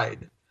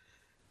ride.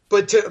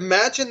 But to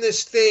imagine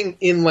this thing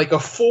in like a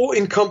full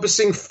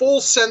encompassing, full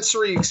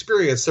sensory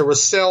experience, there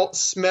was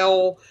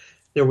smell,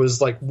 there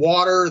was like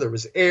water, there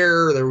was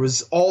air, there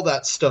was all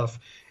that stuff.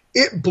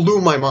 It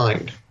blew my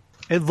mind.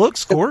 It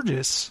looks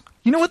gorgeous.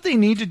 You know what they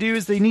need to do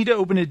is they need to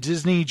open a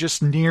Disney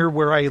just near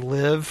where I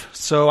live,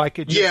 so I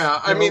could just go,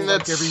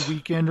 that's every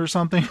weekend or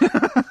something.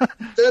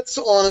 That's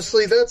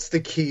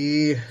the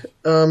key.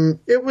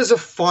 It was a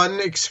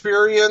fun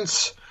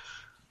experience.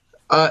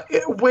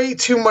 Way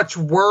too much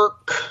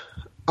work.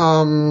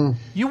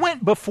 You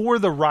went before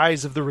the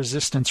Rise of the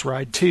Resistance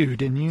ride too,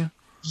 didn't you?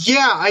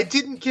 Yeah, I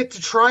didn't get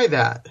to try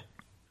that.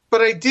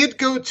 But I did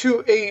go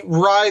to a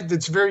ride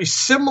that's very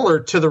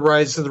similar to the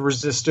Rise of the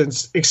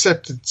Resistance,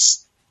 except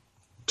it's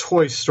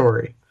Toy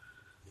Story.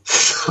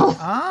 So,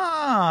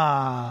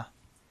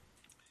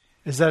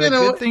 is that a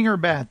good thing or a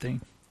bad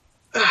thing?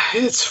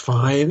 It's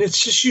fine.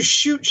 It's just you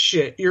shoot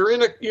shit. You're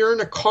in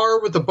a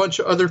car with a bunch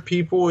of other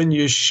people and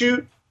you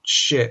shoot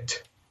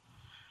shit.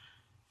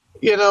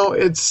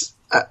 It's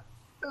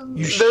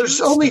there's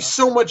only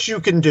so much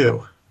you can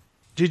do.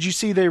 Did you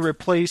see they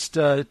replaced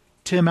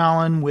Tim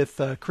Allen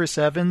with Chris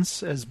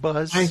Evans as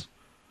Buzz?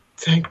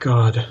 Thank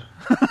God.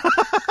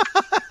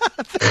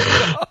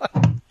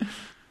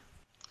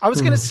 I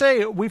was going to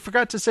say, we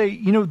forgot to say,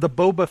 the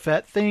Boba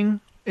Fett thing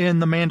in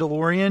The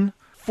Mandalorian.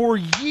 For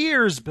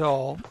years,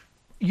 Bill,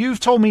 you've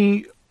told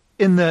me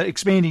in the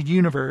expanded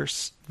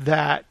universe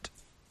that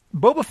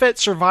Boba Fett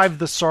survived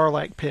the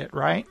Sarlacc pit,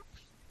 right?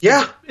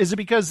 Yeah. Is it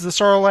because the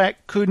Sarlacc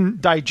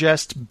couldn't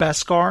digest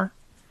Beskar?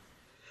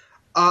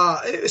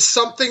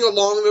 Something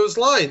along those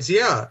lines,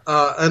 yeah.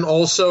 And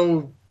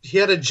also, he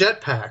had a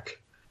jetpack.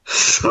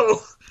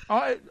 So,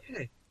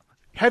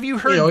 have you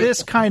heard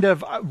this kind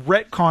of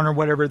retcon or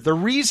whatever? The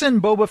reason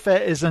Boba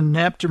Fett is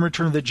inept in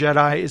Return of the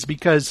Jedi is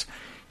because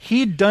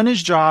he'd done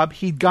his job,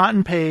 he'd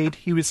gotten paid,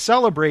 he was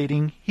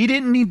celebrating, he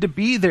didn't need to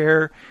be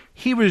there,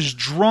 he was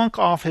drunk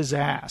off his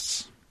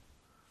ass.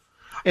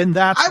 And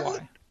that's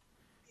why.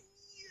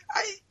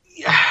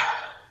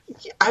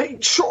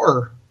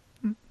 Sure.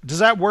 Does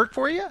that work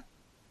for you?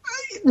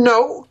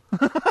 No.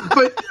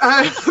 But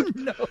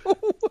no.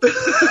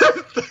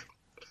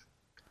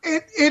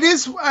 It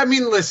is. I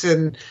mean,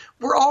 listen,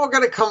 we're all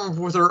going to come up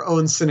with our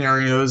own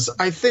scenarios.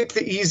 I think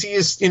the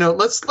easiest,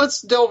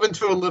 let's delve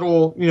into a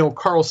little,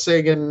 Carl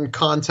Sagan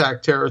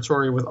contact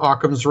territory with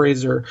Occam's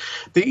razor.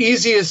 The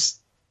easiest,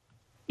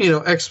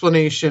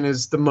 explanation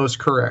is the most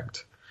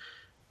correct.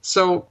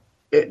 So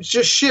it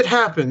just shit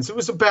happens. It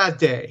was a bad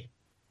day.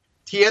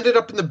 He ended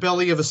up in the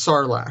belly of a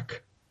Sarlacc.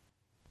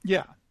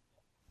 Yeah.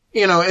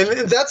 And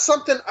that's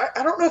something,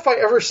 I don't know if I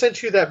ever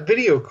sent you that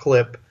video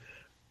clip,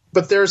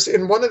 but there's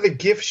in one of the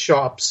gift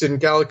shops in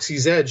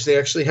Galaxy's Edge, they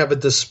actually have a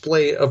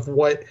display of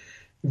what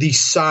the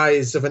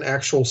size of an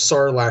actual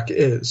Sarlacc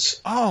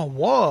is. Oh,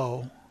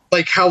 whoa.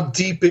 Like how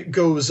deep it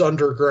goes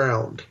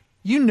underground.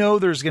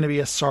 There's going to be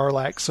a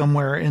Sarlacc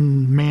somewhere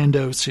in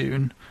Mando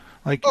soon.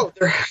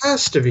 There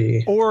has to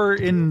be. Or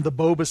in the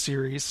Boba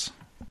series.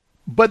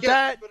 But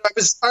I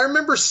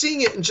remember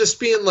seeing it and just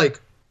being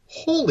like,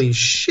 holy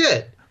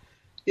shit.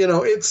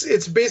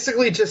 It's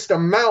basically just a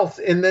mouth,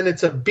 and then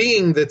it's a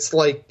being that's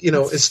like,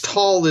 as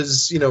tall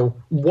as,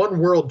 One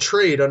World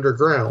Trade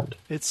underground.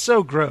 It's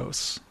so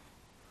gross.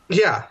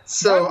 Yeah.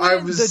 So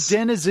the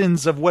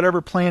denizens of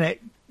whatever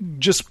planet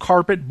just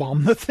carpet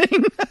bomb the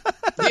thing.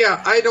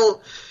 Yeah,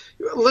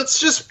 let's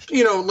just,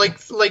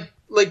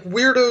 like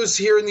weirdos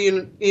here in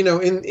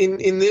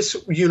the, in this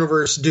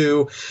universe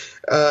do,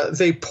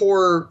 they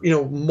pour,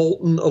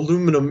 molten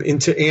aluminum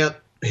into ant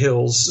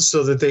hills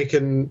so that they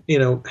can,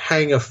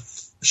 hang a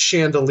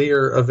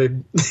chandelier of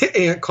an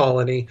ant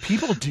colony.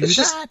 People do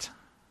that?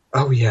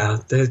 Oh yeah.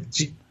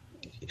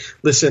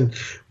 Listen,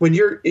 when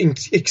you're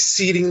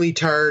exceedingly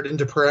tired and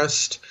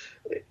depressed,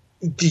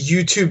 the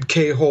YouTube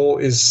K-hole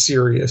is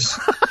serious.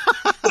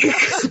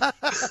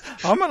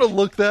 I'm going to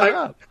look that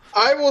up.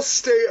 I will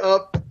stay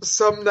up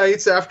some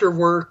nights after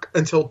work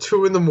until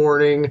 2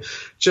 a.m.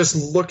 just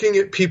looking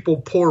at people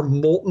pour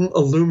molten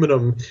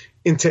aluminum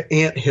into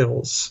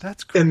anthills.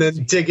 That's crazy. And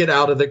then dig it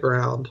out of the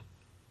ground.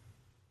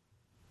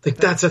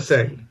 That's a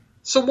thing.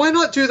 So why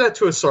not do that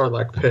to a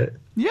Sarlacc pit?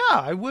 Yeah,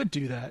 I would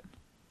do that.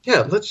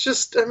 Yeah, let's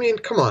just,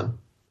 come on.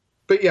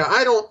 But yeah,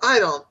 I don't,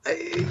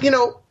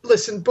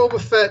 listen, Boba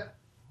Fett,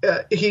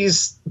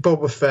 he's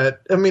Boba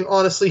Fett. I mean,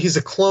 honestly, he's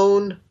a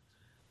clone.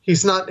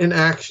 He's not in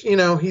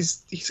action,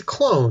 he's a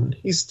clone.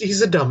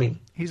 He's a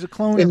dummy. He's a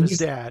clone of his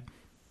dad.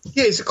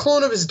 Yeah, he's a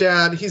clone of his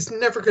dad. He's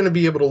never going to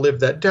be able to live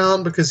that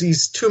down because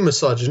he's too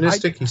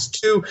misogynistic.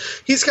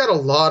 He's got a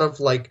lot of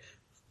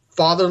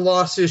father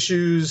loss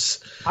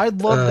issues. I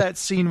love that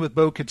scene with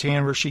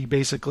Bo-Katan where she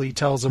basically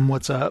tells him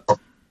what's up.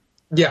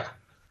 Yeah.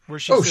 Where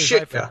she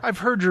says, I've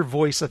heard your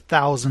voice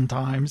 1,000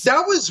 times.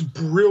 That was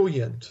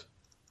brilliant.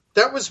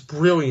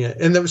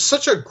 And there was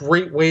such a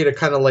great way to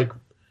kind of like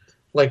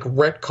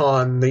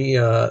retcon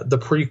the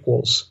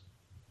prequels.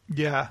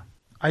 Yeah.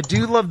 I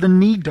do love the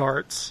knee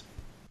darts.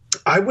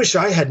 I wish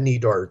I had knee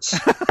darts.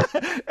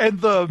 And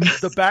the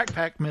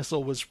backpack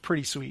missile was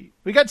pretty sweet.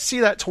 We got to see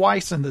that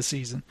twice in the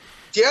season.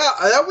 Yeah,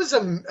 that was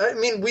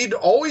we'd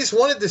always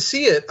wanted to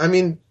see it. I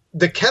mean,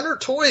 the Kenner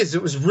toys,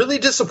 it was really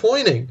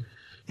disappointing.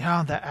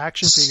 Yeah, that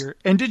action figure.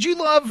 And did you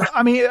love,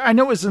 I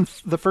know it was in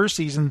the first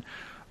season,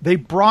 they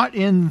brought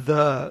in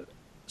the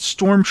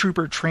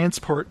Stormtrooper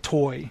transport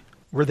toy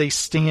where they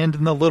stand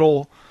in the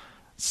little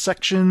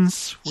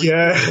sections.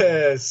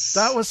 Yes.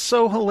 That was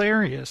so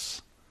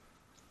hilarious.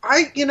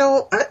 I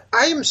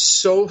am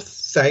so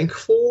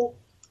thankful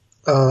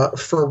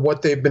for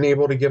what they've been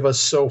able to give us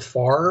so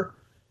far.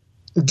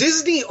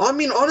 Disney,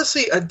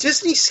 honestly,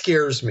 Disney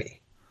scares me.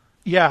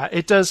 Yeah,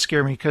 it does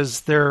scare me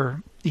because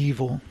they're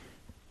evil.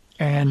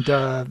 And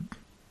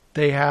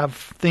they have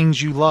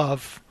things you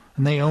love,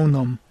 and they own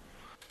them.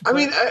 I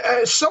mean,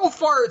 so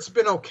far it's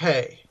been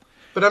okay.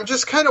 But I'm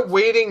just kind of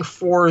waiting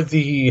for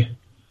the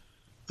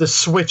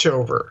switch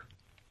over.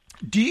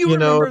 Do you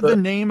remember the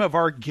name of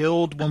our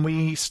guild when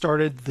we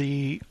started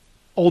the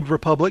Old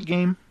Republic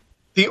game?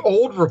 The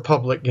Old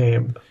Republic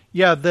game?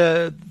 Yeah,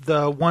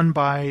 the one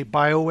by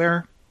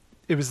BioWare.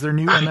 It was their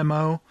new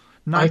MMO.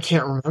 I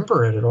can't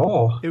remember it at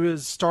all. It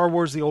was Star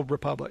Wars: The Old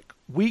Republic.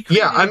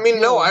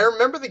 I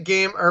remember the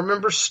game. I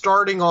remember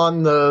starting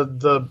on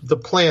the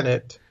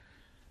planet,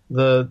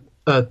 the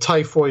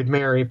Typhoid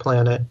Mary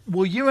planet.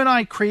 Well, you and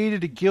I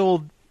created a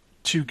guild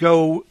to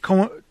go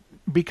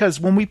because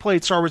when we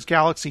played Star Wars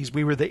Galaxies,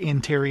 we were the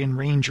Antarian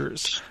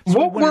Rangers. So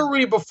what were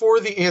we before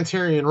the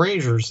Antarian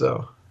Rangers,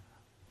 though?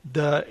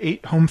 The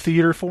 8 Home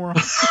Theater Forum.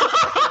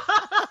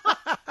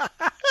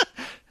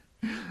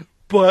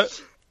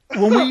 But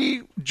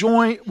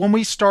when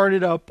we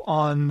started up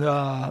on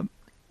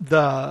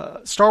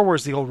the Star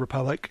Wars: The Old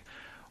Republic,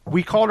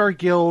 we called our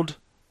guild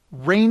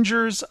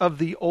Rangers of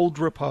the Old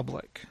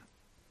Republic.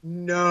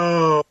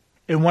 No.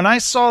 And when I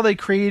saw they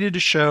created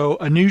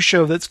a new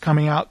show that's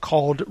coming out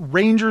called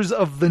Rangers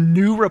of the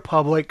New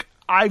Republic,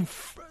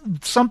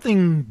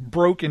 something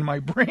broke in my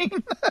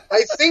brain.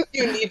 I think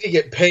you need to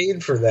get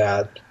paid for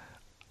that.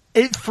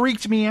 It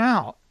freaked me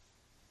out.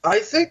 I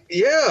think,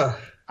 yeah.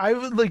 I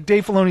would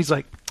Dave Filoni's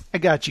like, I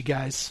got you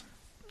guys.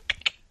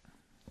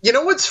 You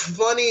know what's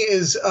funny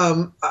is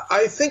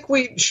I think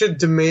we should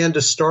demand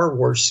a Star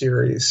Wars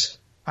series.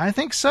 I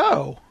think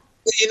so.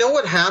 You know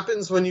what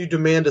happens when you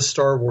demand a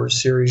Star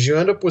Wars series? You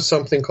end up with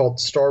something called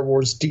Star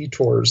Wars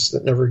Detours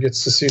that never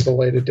gets to see the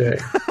light of day.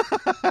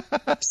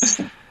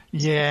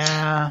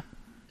 Yeah.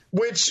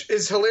 Which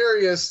is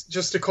hilarious,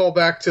 just to call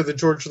back to the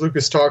George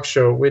Lucas talk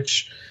show,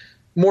 which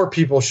more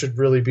people should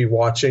really be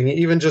watching,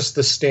 even just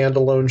the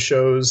standalone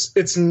shows.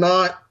 It's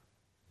not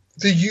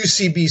the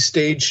UCB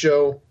stage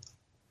show,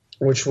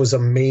 which was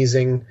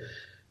amazing.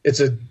 It's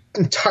an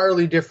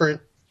entirely different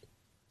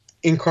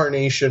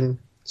incarnation,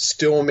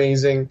 still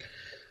amazing.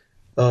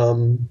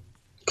 Connor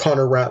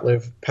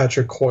Ratliff,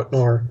 Patrick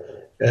Courtnar,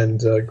 and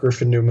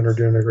Griffin Newman are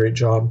doing a great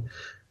job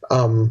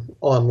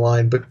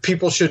online. But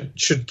people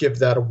should give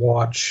that a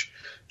watch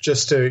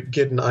just to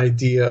get an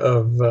idea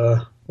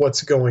of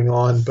what's going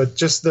on. But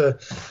just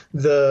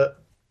the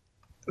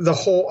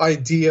whole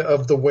idea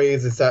of the way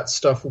that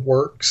stuff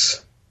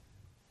works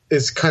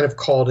is kind of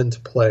called into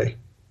play.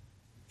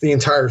 The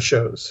entire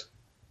shows.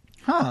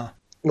 Huh.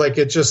 Like,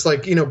 it's just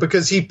like,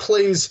 because he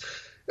plays,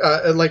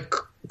 like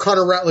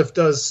Connor Ratliff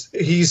does,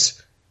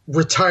 he's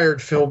retired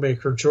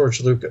filmmaker George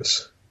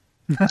Lucas.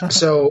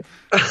 So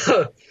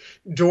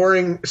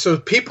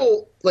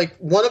people, like,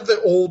 one of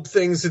the old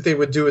things that they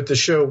would do at the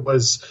show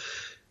was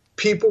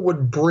people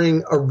would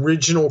bring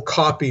original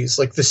copies,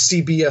 like the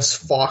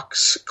CBS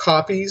Fox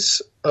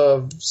copies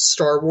of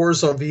Star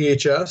Wars on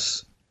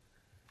VHS,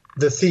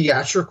 the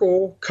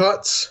theatrical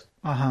cuts.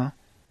 Uh-huh.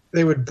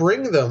 They would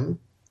bring them,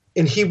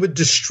 and he would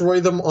destroy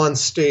them on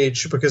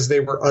stage because they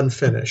were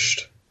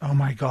unfinished. Oh,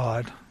 my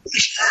God.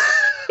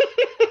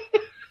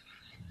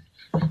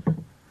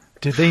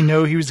 Did they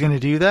know he was going to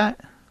do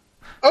that?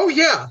 Oh,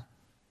 yeah.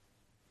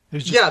 It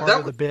was just part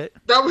of the bit.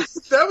 That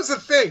was the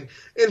thing.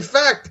 In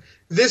fact,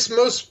 this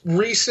most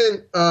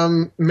recent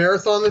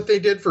marathon that they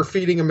did for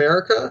Feeding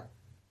America,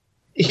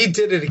 he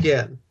did it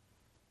again.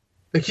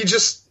 Like, he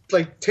just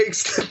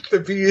takes the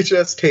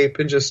VHS tape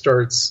and just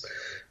starts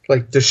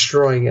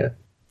destroying it.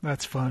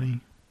 That's funny.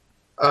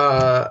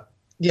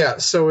 Yeah,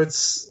 so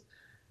it's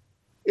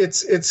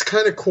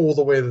kind of cool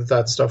the way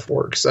that stuff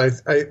works.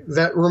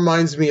 That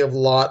reminds me a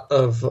lot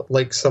of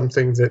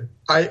something that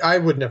I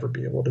would never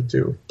be able to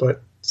do,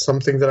 but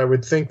something that I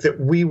would think that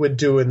we would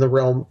do in the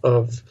realm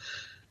of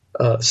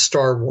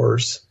Star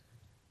Wars.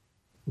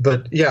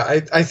 But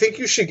yeah, I think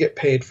you should get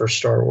paid for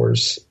Star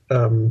Wars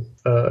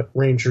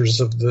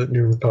Rangers of the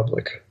New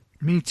Republic.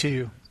 Me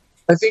too.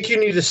 I think you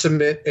need to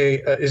submit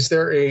is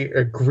there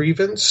a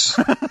grievance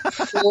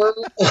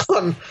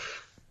form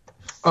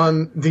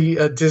on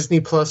the Disney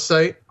Plus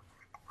site?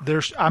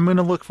 I'm going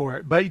to look for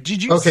it. But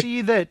did you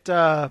see that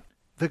the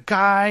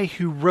guy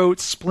who wrote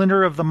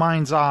Splinter of the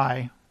Mind's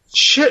Eye?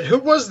 Shit, who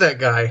was that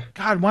guy?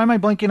 God, why am I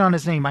blanking on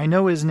his name? I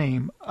know his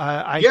name.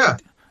 I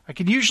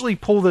could usually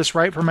pull this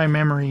right from my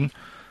memory.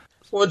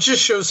 Well, it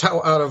just shows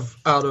how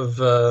out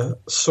of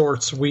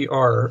sorts we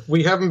are.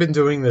 We haven't been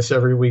doing this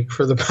every week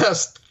for the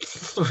past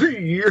 3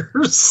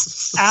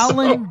 years.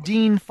 Alan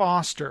Dean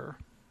Foster.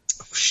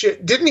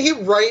 Shit, didn't he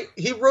write?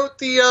 He wrote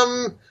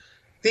the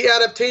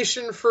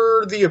adaptation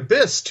for The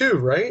Abyss too,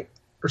 right?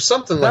 Or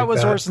something like that. That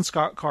was Orson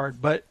Scott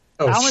Card, but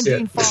Alan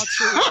Dean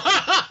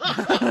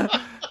Foster.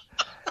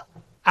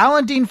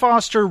 Alan Dean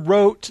Foster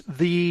wrote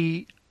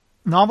the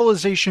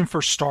novelization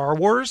for Star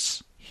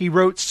Wars. He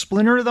wrote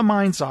Splinter of the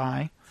Mind's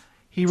Eye.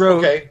 He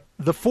wrote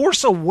The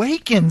Force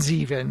Awakens,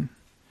 even.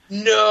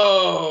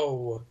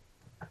 No.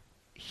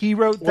 He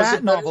wrote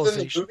that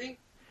novelization.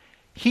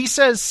 He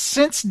says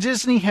since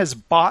Disney has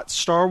bought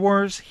Star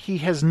Wars, he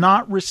has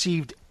not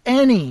received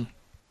any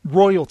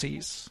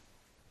royalties,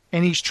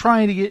 and he's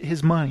trying to get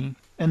his money,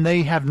 and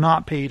they have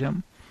not paid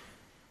him.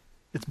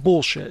 It's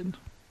bullshit.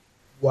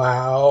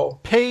 Wow.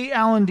 Pay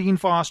Alan Dean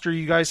Foster.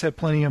 You guys have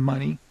plenty of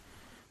money.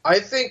 I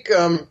think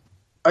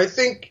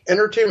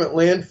Entertainment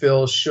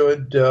Landfill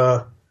should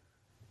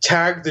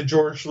tag the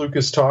George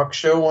Lucas Talk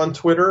Show on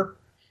Twitter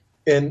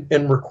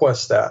and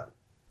request that.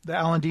 The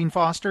Alan Dean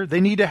Foster.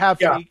 They need to have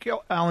fake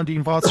Alan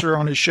Dean Foster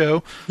on his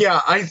show. Yeah,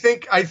 I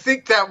think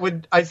that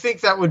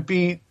would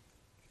be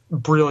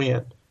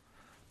brilliant.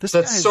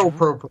 That's so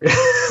appropriate.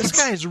 This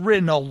guy has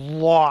written a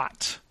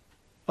lot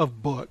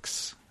of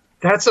books.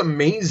 That's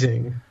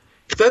amazing.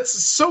 That's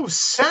so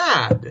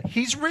sad.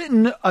 He's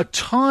written a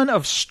ton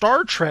of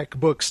Star Trek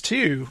books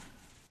too.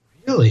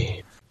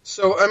 Really?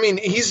 So I mean,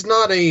 he's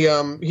not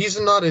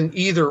an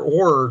either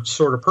or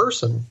sort of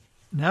person.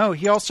 No,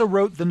 he also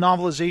wrote the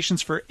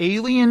novelizations for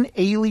Alien,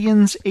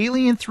 Aliens,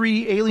 Alien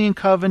 3, Alien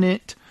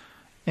Covenant,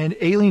 and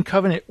Alien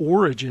Covenant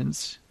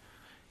Origins.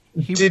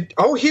 He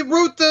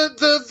wrote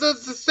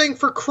the thing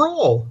for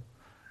Krull.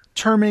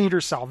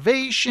 Terminator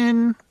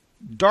Salvation,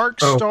 Dark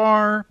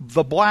Star,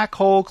 The Black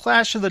Hole,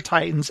 Clash of the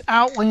Titans,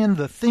 Outland,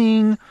 The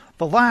Thing,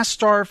 The Last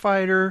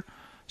Starfighter,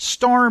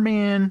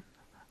 Starman.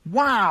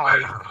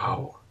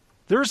 Wow.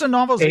 There's a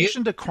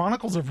novelization to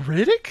Chronicles of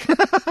Riddick?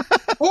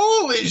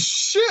 Holy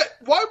shit!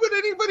 Why would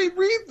anybody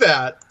read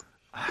that?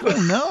 I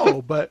don't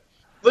know, but...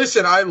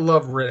 Listen, I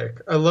love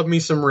Riddick. I love me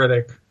some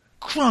Riddick.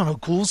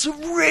 Chronicles of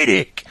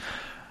Riddick!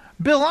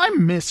 Bill, I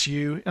miss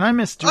you, and I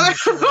miss doing the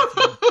show with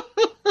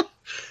you.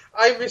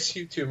 I miss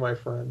you too, my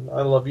friend.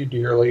 I love you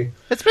dearly.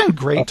 It's been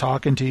great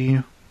talking to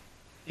you.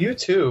 You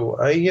too.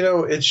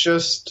 It's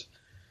just...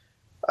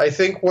 I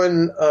think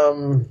when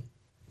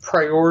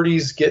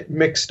priorities get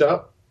mixed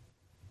up,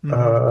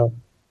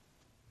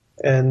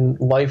 and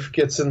life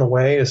gets in the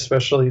way,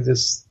 especially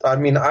this. I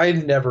mean, I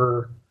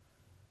never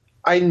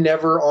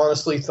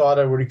honestly thought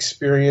I would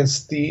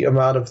experience the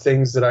amount of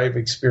things that I've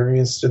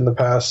experienced in the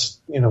past,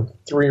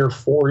 3 or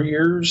 4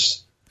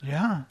 years.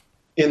 Yeah.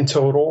 In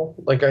total.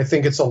 Like, I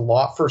think it's a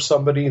lot for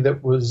somebody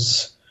that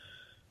was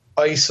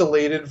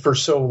isolated for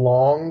so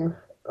long.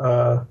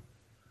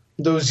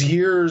 Those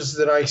years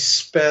that I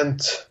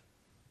spent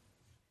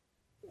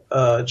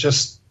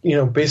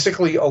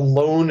basically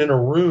alone in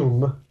a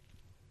room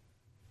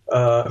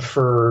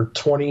for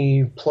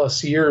 20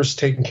 plus years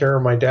taking care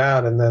of my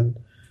dad, and then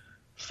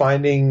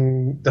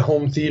finding the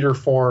home theater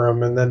for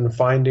him, and then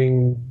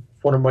finding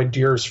one of my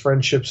dearest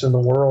friendships in the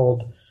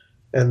world,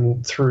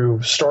 and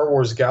through Star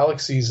Wars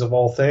Galaxies of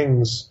all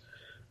things,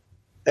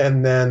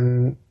 and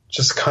then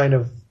just kind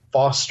of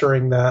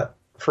fostering that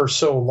for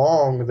so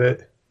long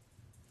that,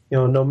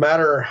 no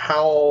matter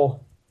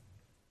how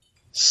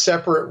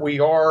separate we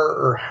are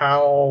or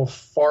how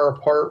far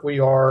apart we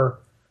are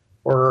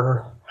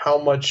or how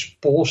much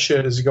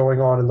bullshit is going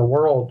on in the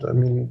world, I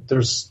mean,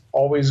 there's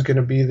always going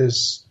to be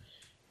this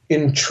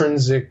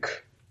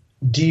intrinsic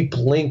deep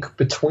link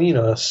between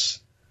us.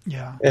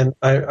 Yeah. And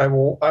I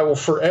will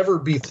forever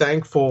be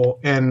thankful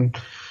and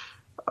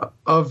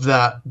of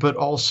that, but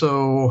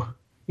also,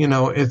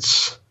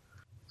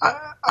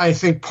 I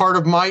think part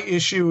of my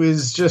issue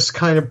is just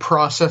kind of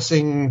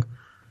processing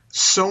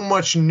so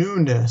much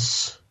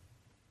newness.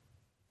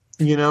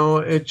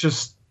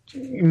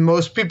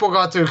 Most people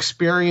got to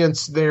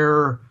experience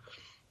their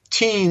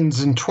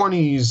teens and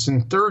 20s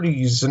and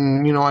 30s.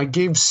 And, I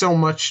gave so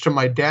much to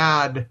my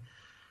dad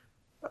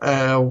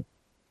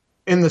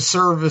in the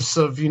service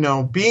of,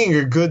 being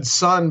a good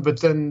son,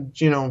 but then,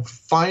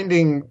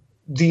 finding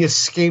the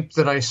escape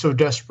that I so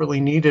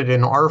desperately needed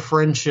in our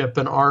friendship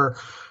and our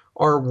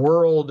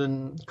world,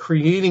 and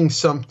creating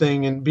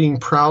something and being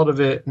proud of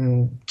it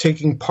and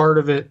taking part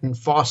of it and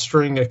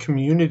fostering a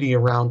community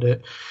around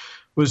it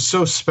was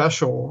so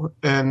special.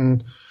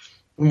 And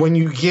when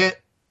you get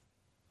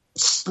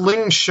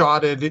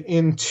slingshotted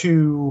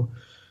into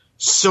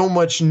so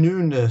much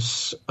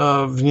newness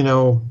of,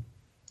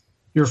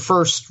 your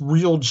first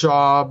real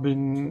job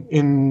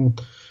in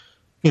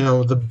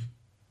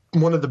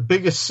one of the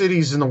biggest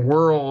cities in the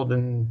world,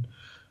 and,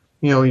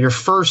 your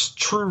first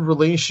true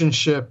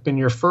relationship and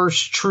your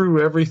first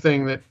true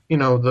everything, that,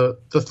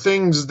 the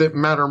things that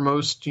matter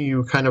most to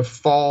you kind of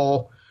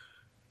fall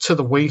to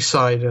the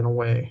wayside in a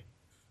way.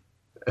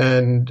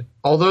 And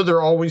although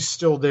they're always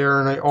still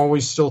there, and I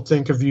always still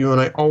think of you, and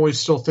I always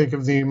still think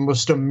of the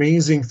most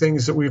amazing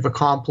things that we've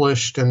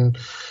accomplished and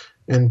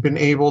been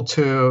able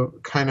to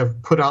kind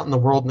of put out in the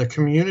world, in the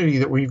community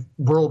that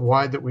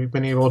worldwide that we've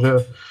been able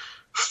to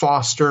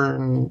foster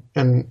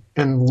and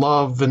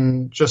love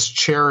and just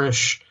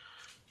cherish.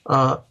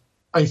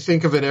 I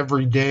think of it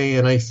every day,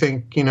 and I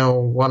think,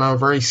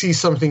 whenever I see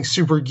something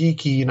super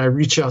geeky and I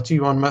reach out to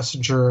you on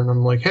Messenger and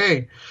I'm like,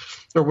 hey,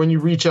 or when you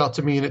reach out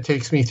to me and it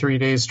takes me 3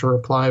 days to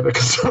reply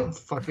because I'm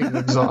fucking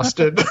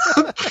exhausted.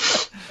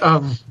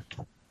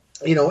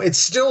 It's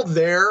still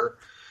there.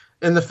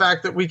 And the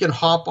fact that we can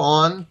hop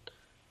on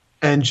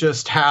and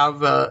just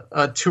have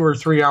a 2 or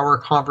 3 hour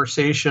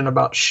conversation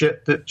about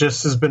shit that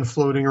just has been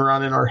floating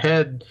around in our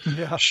head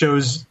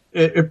shows,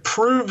 it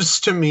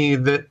proves to me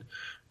that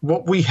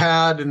what we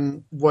had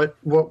and what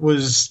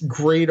was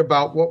great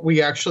about what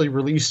we actually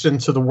released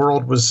into the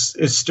world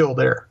is still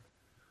there.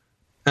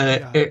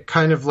 And it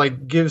kind of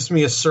like gives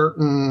me a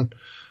certain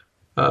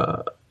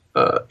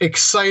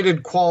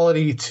excited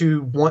quality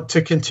to want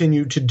to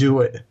continue to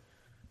do it,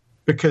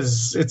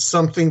 because it's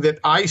something that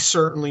I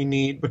certainly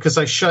need, because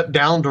I shut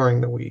down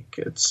during the week.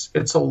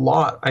 It's a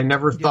lot. I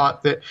never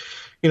thought that,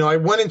 I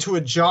went into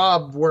a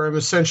job where I'm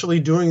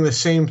essentially doing the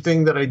same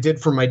thing that I did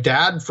for my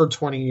dad for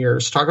 20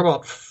 years. Talk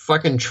about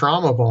fucking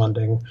trauma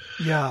bonding.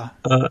 Yeah.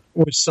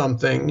 With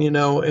something,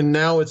 and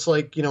now it's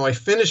like, I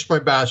finished my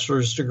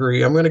bachelor's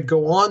degree. I'm going to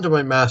go on to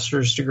my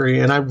master's degree,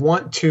 and I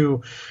want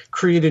to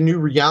create a new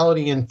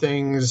reality in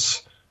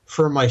things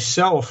for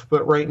myself.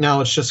 But right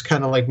now it's just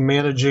kind of like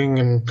managing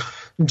and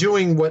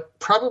doing what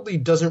probably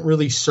doesn't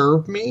really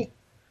serve me.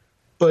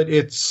 But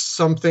it's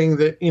something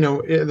that,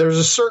 there's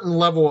a certain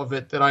level of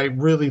it that I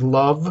really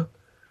love,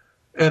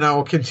 and I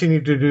will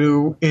continue to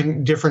do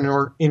in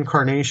different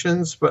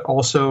incarnations, but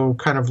also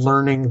kind of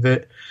learning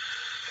that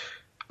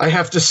I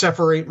have to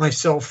separate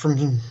myself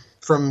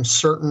from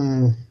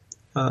certain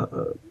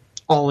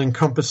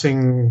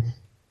all-encompassing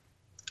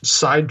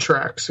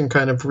sidetracks and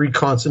kind of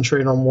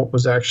reconcentrate on what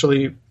was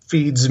actually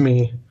feeds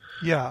me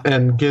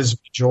and gives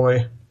me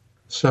joy.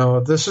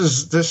 So this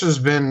has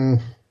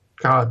been,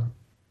 God,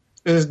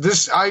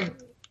 I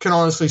can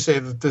honestly say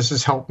that this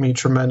has helped me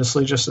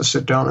tremendously just to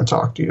sit down and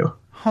talk to you.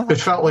 Oh,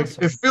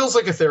 it feels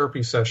like a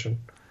therapy session.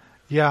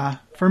 Yeah,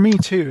 for me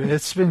too.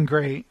 It's been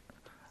great.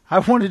 I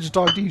wanted to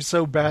talk to you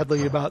so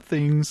badly about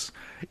things,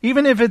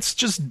 even if it's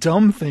just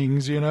dumb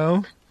things,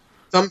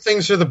 Some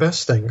things are the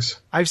best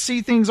things. I see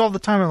things all the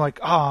time. I'm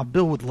like,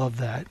 Bill would love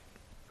that.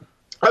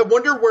 I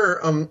wonder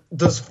where,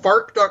 does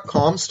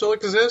Fark.com still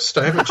exist?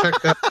 I haven't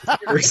checked that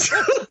in years.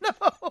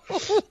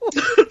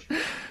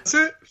 Is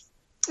it?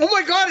 Oh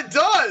my God, it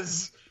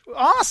does!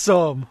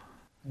 Awesome!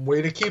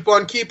 Way to keep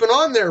on keeping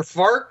on there,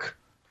 Fark.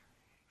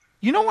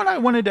 You know what I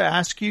wanted to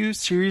ask you,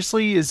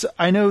 seriously, is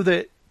I know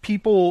that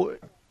people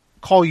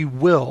call you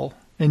Will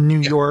in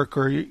New York,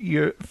 or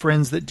your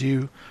friends that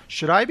do.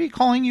 Should I be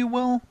calling you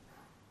Will?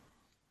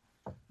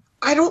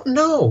 I don't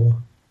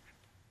know.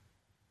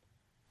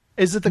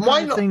 Is it the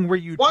kind of thing where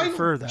you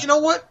prefer that? You know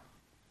what?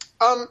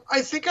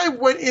 I think I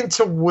went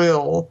into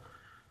Will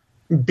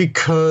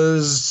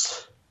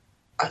because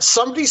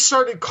somebody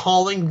started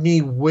calling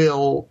me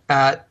Will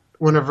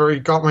whenever I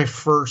got my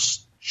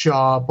first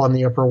job on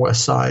the Upper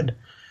West Side.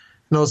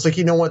 And I was like,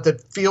 you know what?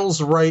 That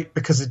feels right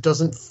because it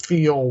doesn't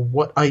feel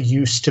what I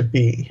used to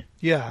be.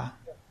 Yeah.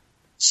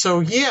 So,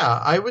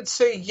 yeah, I would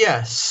say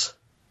yes.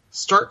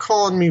 Start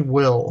calling me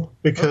Will,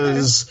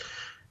 because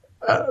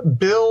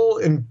Bill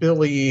and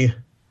Billy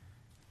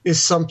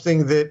is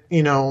something that,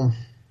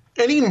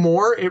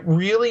 anymore, it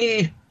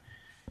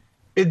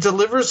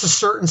delivers a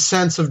certain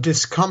sense of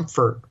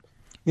discomfort.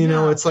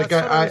 It's like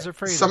I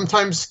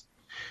sometimes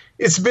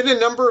it's been a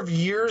number of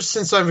years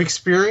since I've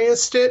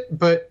experienced it,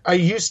 but I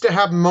used to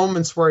have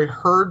moments where I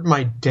heard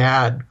my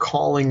dad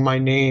calling my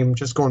name,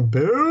 just going,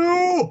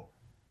 Bill.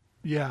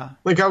 Yeah.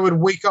 Like I would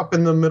wake up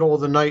in the middle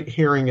of the night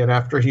hearing it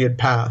after he had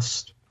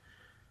passed.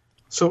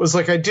 So it was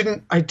like I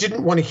didn't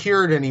want to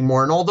hear it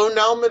anymore. And although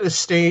now I'm at a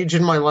stage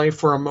in my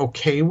life where I'm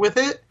okay with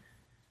it,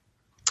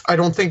 I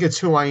don't think it's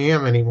who I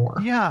am anymore.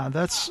 Yeah,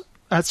 that's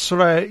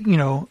what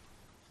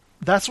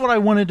that's what I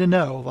wanted to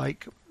know.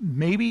 Like,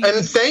 maybe.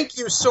 And thank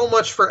you so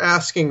much for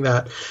asking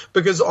that,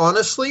 because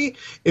honestly,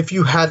 if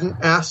you hadn't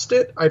asked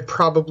it, I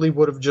probably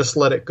would have just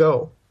let it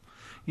go.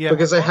 Yeah,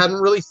 because I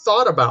hadn't really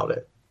thought about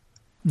it.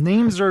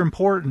 Names are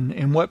important,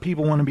 and what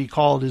people want to be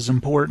called is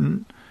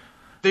important.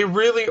 They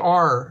really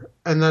are,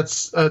 and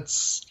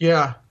that's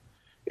yeah.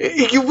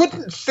 You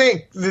wouldn't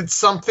think that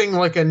something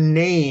like a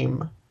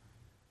name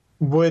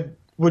would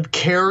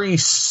carry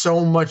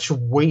so much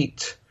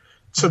weight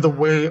to the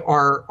way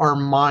our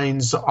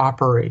minds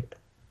operate.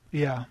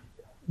 Yeah.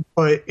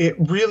 But it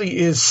really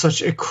is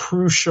such a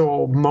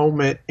crucial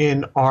moment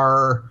in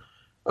our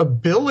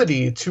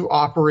ability to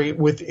operate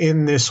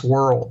within this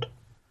world.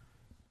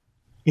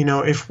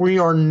 If we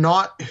are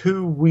not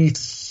who we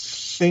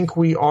think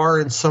we are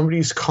and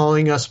somebody's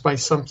calling us by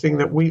something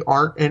that we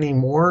aren't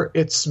anymore,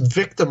 it's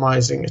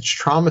victimizing, it's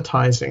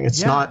traumatizing,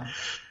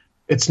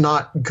 it's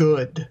not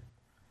good.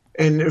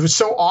 And it was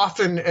so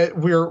often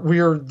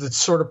we're the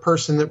sort of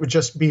person that would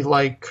just be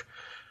like,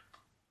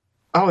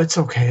 "Oh, it's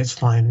okay, it's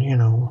fine,"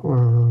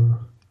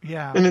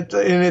 Yeah. And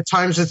at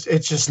times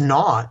it's just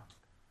not.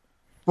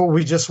 But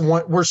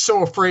we're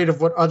so afraid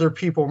of what other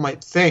people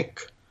might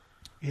think.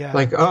 Yeah.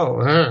 Like,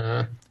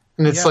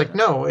 and it's like,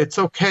 no, it's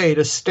okay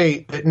to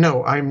state that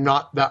no, I'm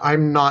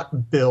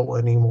not Bill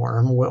anymore.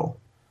 I'm Will.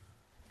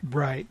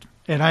 Right.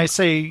 And I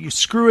say,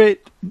 screw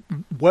it.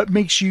 What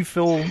makes you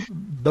feel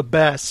the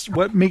best?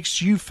 What makes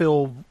you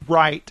feel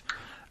right?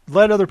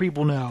 Let other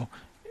people know.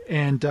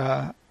 And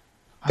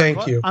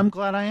thank you. I'm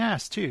glad I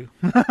asked, too.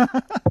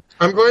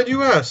 I'm glad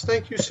you asked.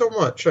 Thank you so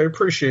much. I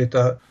appreciate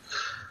that.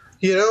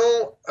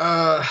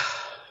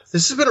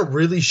 This has been a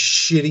really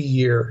shitty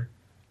year.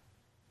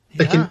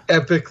 Like an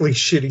epically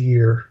shitty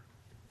year.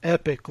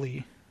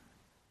 Epically.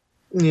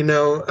 You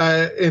know,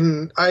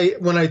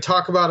 when I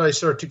talk about it, I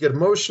start to get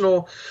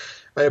emotional.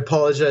 I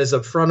apologize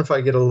up front if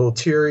I get a little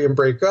teary and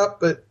break up,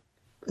 but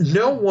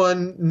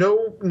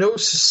no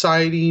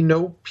society,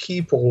 no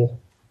people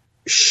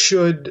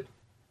should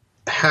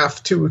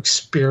have to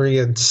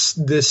experience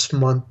this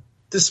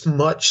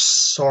much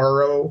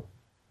sorrow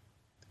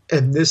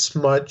and this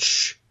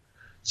much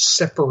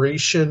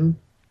separation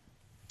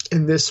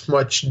and this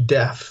much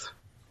death.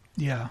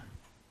 Yeah.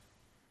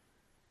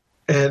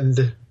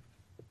 And,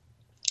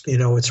 you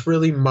know, it's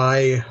really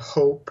my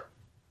hope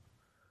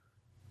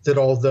that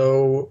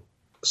although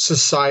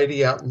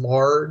society at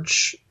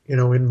large, you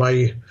know, in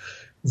my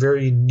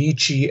very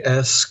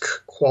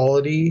Nietzsche-esque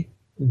quality,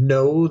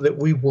 know that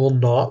we will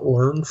not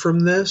learn from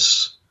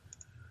this,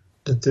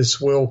 that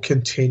this will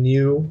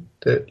continue,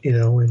 that, you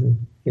know,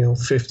 in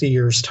 50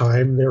 years'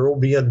 time, there will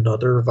be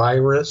another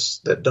virus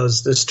that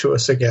does this to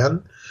us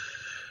again.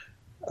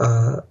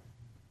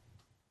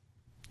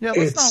 Yeah,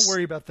 let's not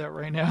worry about that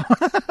right now.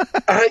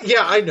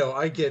 Yeah, I know.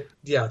 I get,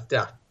 yeah.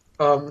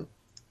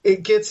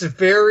 It gets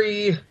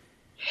very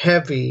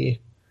heavy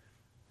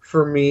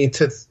for me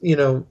to, you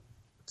know,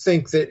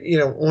 think that, you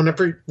know,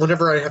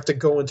 whenever I have to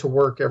go into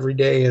work every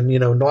day and, you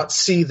know, not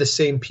see the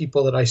same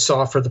people that I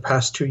saw for the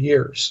past 2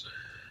 years.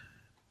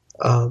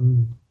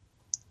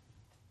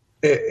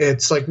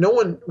 It's like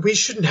we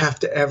shouldn't have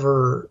to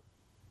ever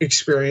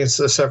experience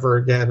this ever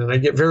again. And I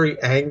get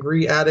very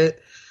angry at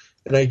it.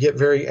 And I get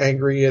very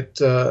angry at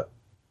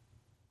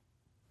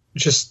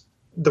just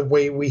the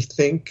way we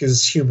think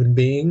as human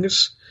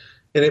beings.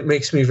 And it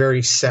makes me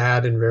very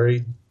sad and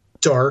very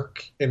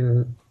dark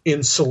and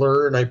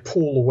insular, and I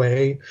pull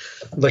away.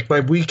 Like,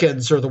 my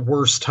weekends are the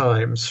worst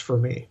times for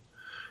me.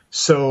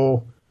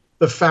 So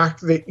the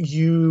fact that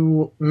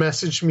you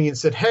messaged me and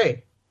said,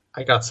 hey,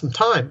 I got some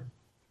time,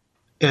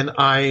 and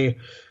I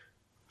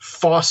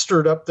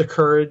fostered up the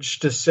courage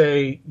to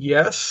say,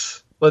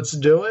 yes, let's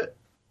do it.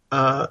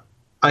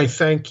 I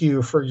thank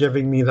you for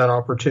giving me that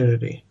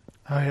opportunity.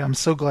 I'm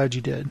so glad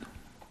you did.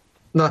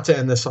 Not to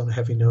end this on a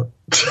heavy note.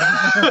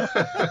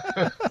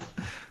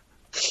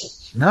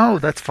 No,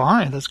 that's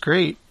fine. That's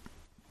great.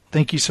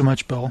 Thank you so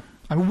much, Bill.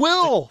 I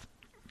will.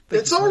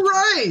 It's all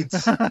right.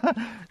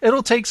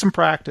 It'll take some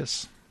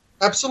practice.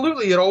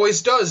 Absolutely, it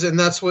always does, and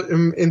that's what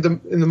in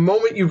the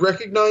moment you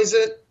recognize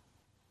it,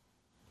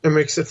 it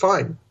makes it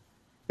fine.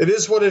 It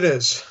is what it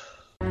is.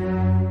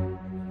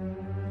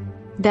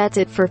 That's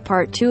it for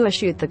part 2 of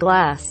Shoot the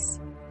Glass.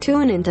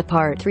 Tune into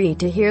part 3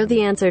 to hear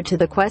the answer to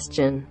the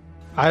question.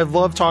 I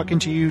love talking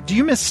to you. Do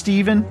you miss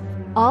Steven?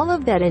 All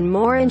of that and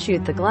more in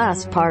Shoot the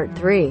Glass part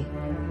 3.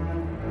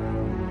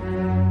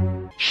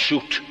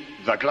 Shoot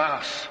the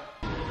Glass.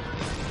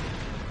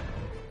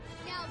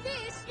 Now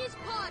this is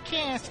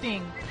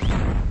podcasting.